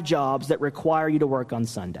people have jobs that require you to work on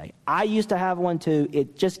Sunday. I used to have one too.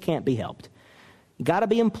 It just can't be helped. You got to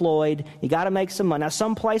be employed. You got to make some money. Now,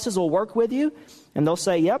 some places will work with you, and they'll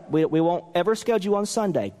say, yep, we won't ever schedule you on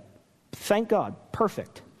Sunday. Thank God.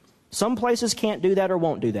 Perfect. Some places can't do that or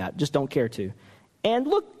won't do that. Just don't care to. And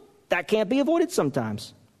look, that can't be avoided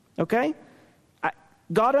sometimes. Okay?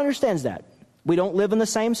 God understands that. We don't live in the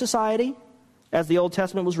same society as the Old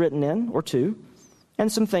Testament was written in, or to.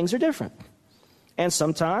 And some things are different. And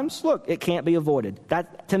sometimes, look, it can't be avoided.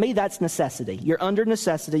 That, to me, that's necessity. You're under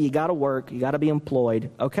necessity. You got to work. You got to be employed.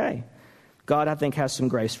 Okay. God, I think, has some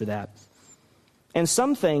grace for that. And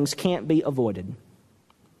some things can't be avoided.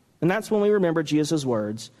 And that's when we remember Jesus'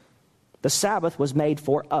 words. The Sabbath was made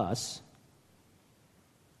for us.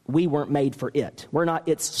 We weren't made for it. We're not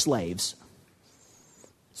its slaves.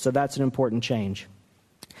 So that's an important change.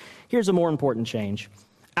 Here's a more important change.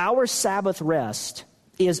 Our Sabbath rest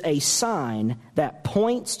is a sign that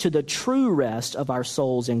points to the true rest of our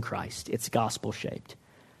souls in Christ. It's gospel-shaped.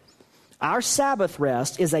 Our Sabbath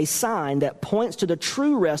rest is a sign that points to the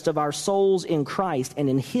true rest of our souls in Christ and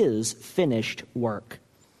in his finished work.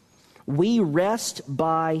 We rest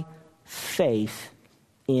by faith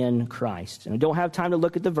in Christ. And we don't have time to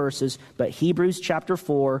look at the verses, but Hebrews chapter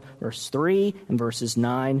 4, verse 3 and verses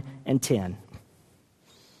 9 and 10.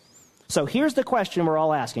 So here's the question we're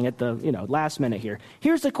all asking at the last minute here.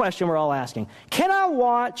 Here's the question we're all asking. Can I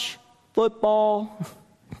watch football?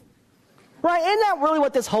 Right? Isn't that really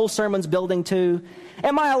what this whole sermon's building to?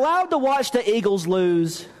 Am I allowed to watch the Eagles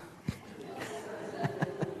lose?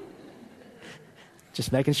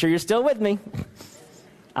 Just making sure you're still with me.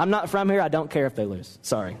 I'm not from here. I don't care if they lose.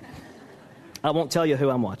 Sorry. I won't tell you who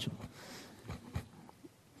I'm watching.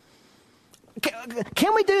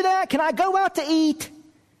 Can we do that? Can I go out to eat?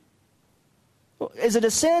 Is it a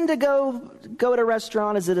sin to go to a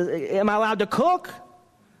restaurant? Am I allowed to cook?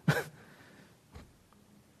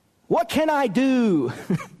 What can I do?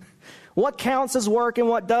 What counts as work and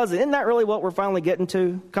what doesn't? Isn't that really what we're finally getting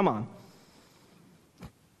to? Come on.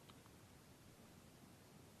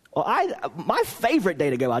 Well, my favorite day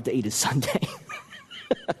to go out to eat is Sunday.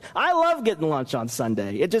 I love getting lunch on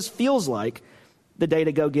Sunday. It just feels like the day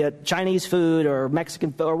to go get Chinese food or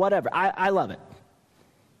Mexican food or whatever. I love it.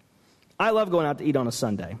 I love going out to eat on a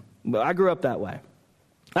Sunday. I grew up that way.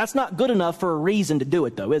 That's not good enough for a reason to do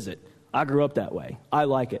it, though, is it? I grew up that way. I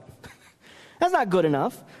like it. That's not good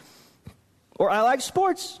enough. Or I like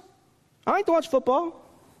sports. I like to watch football.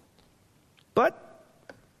 But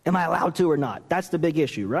am I allowed to or not? That's the big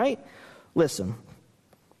issue, right? Listen.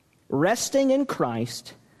 Resting in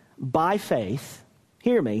Christ by faith,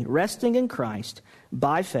 hear me, resting in Christ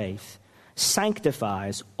by faith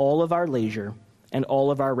sanctifies all of our leisure and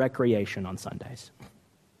all of our recreation on Sundays.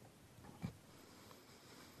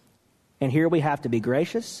 And here we have to be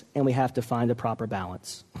gracious and we have to find the proper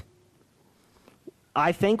balance.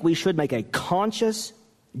 I think we should make a conscious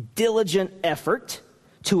diligent effort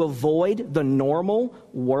to avoid the normal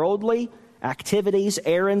worldly activities,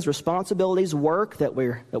 errands, responsibilities, work that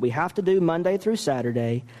we have to do Monday through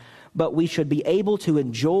Saturday, but we should be able to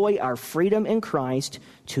enjoy our freedom in Christ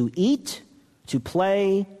to eat, to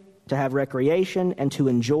play, to have recreation, and to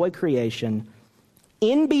enjoy creation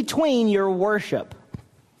in between your worship.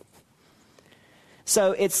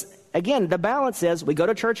 So it's, again, the balance is we go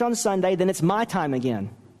to church on Sunday, then it's my time again.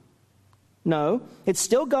 No, it's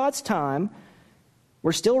still God's time.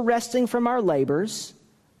 We're still resting from our labors.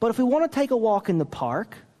 But if we want to take a walk in the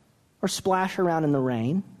park or splash around in the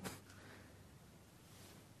rain,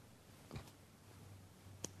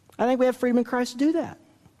 I think we have freedom in Christ to do that.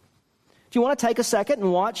 If you want to take a second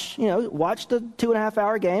and watch the 2.5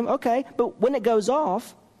 hour game, okay. But when it goes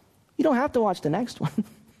off, you don't have to watch the next one.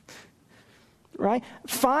 Right?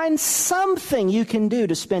 Find something you can do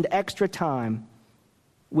to spend extra time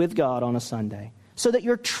with God on a Sunday so that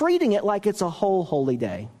you're treating it like it's a whole holy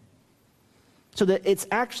day. So that it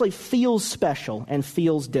actually feels special and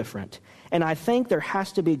feels different. And I think there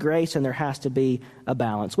has to be grace and there has to be a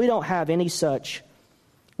balance. We don't have any such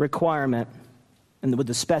requirement and with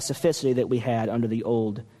the specificity that we had under the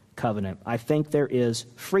old covenant. I think there is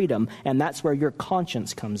freedom, and that's where your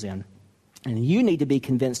conscience comes in. And you need to be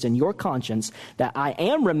convinced in your conscience that I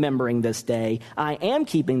am remembering this day, I am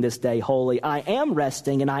keeping this day holy, I am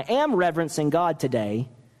resting, and I am reverencing God today.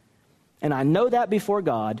 And I know that before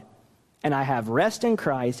God, and I have rest in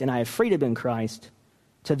Christ, and I have freedom in Christ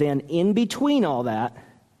to then, in between all that,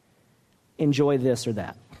 enjoy this or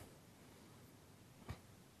that.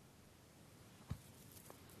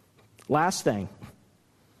 Last thing,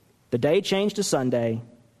 the day changed to Sunday.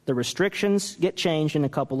 The restrictions get changed in a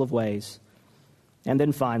couple of ways. And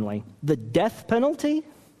then finally, the death penalty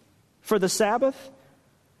for the Sabbath,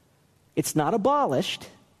 it's not abolished,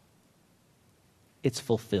 it's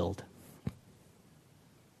fulfilled.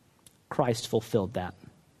 Christ fulfilled that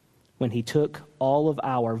when he took all of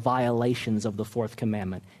our violations of the fourth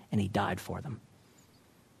commandment and he died for them.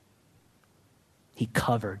 He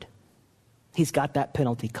covered. He's got that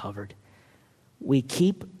penalty covered. We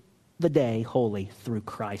keep the day holy through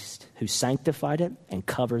Christ, who sanctified it and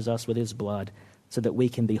covers us with his blood so that we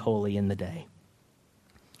can be holy in the day.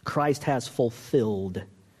 Christ has fulfilled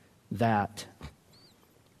that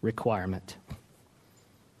requirement.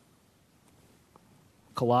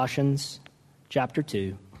 Colossians chapter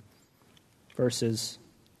 2, verses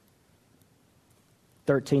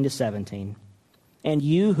 13 to 17. And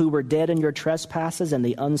you who were dead in your trespasses and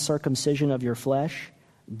the uncircumcision of your flesh,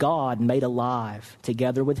 God made alive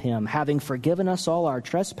together with him, having forgiven us all our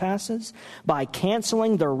trespasses by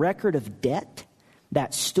canceling the record of debt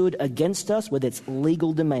that stood against us with its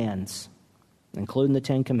legal demands, including the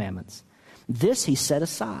 10 Commandments. This he set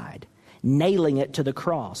aside, nailing it to the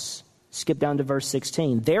cross. Skip down to verse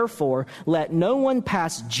 16. Therefore, let no one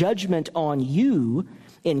pass judgment on you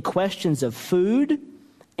in questions of food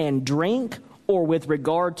and drink, or with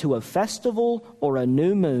regard to a festival or a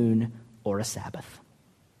new moon or a Sabbath.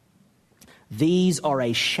 These are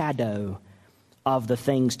a shadow of the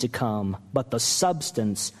things to come, but the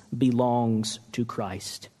substance belongs to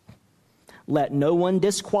Christ. Let no one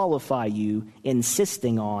disqualify you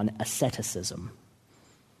insisting on asceticism.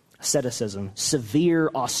 Asceticism, severe,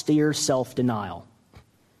 austere self-denial,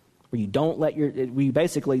 where you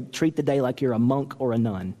basically treat the day like you're a monk or a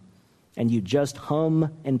nun, and you just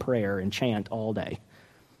hum in prayer and chant all day,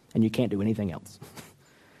 and you can't do anything else.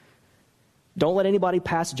 Don't let anybody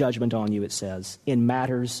pass judgment on you, it says, in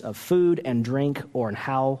matters of food and drink or in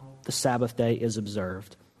how the Sabbath day is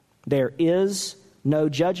observed. There is no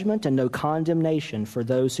judgment and no condemnation for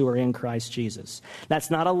those who are in Christ Jesus.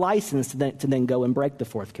 That's not a license to then go and break the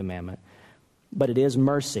fourth commandment, but it is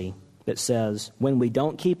mercy that says when we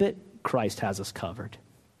don't keep it, Christ has us covered.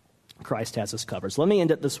 Christ has us covered. So let me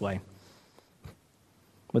end it this way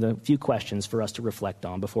with a few questions for us to reflect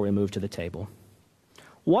on before we move to the table.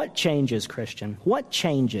 What changes, Christian, what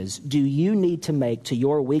changes do you need to make to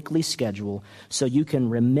your weekly schedule so you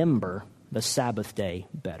can remember the Sabbath day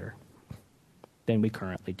better than we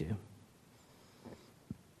currently do?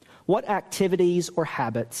 What activities or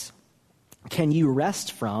habits can you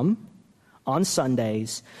rest from on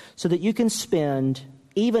Sundays so that you can spend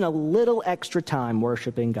even a little extra time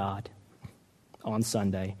worshiping God on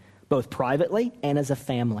Sunday, both privately and as a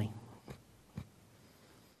family?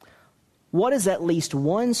 What is at least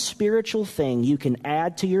one spiritual thing you can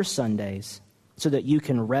add to your Sundays so that you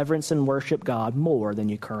can reverence and worship God more than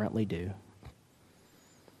you currently do?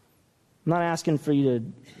 I'm not asking for you to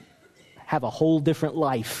have a whole different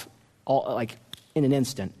life, like in an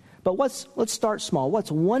instant, But let's start small.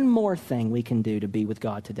 What's one more thing we can do to be with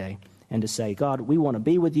God today and to say, God, we want to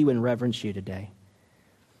be with you and reverence you today?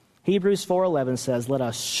 Hebrews 4:11 says, let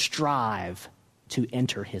us strive to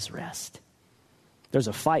enter his rest. There's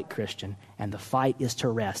a fight, Christian, and the fight is to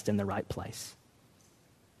rest in the right place.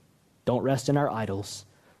 Don't rest in our idols.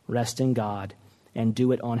 Rest in God and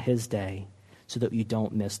do it on his day so that you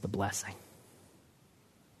don't miss the blessing.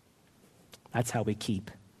 That's how we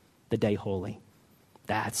keep the day holy.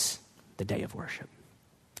 That's the day of worship.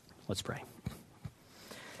 Let's pray.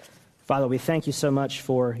 Father, we thank you so much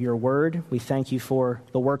for your word. We thank you for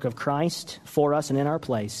the work of Christ for us and in our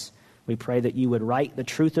place. We pray that you would write the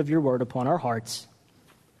truth of your word upon our hearts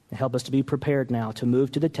and help us to be prepared now to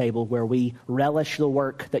move to the table where we relish the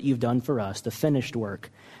work that you've done for us, the finished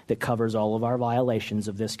work that covers all of our violations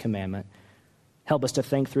of this commandment. Help us to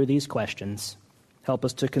think through these questions. Help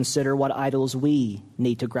us to consider what idols we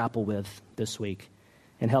need to grapple with this week.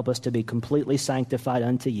 And help us to be completely sanctified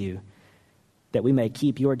unto you, that we may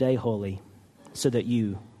keep your day holy, so that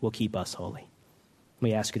you will keep us holy.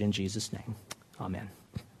 We ask it in Jesus' name. Amen.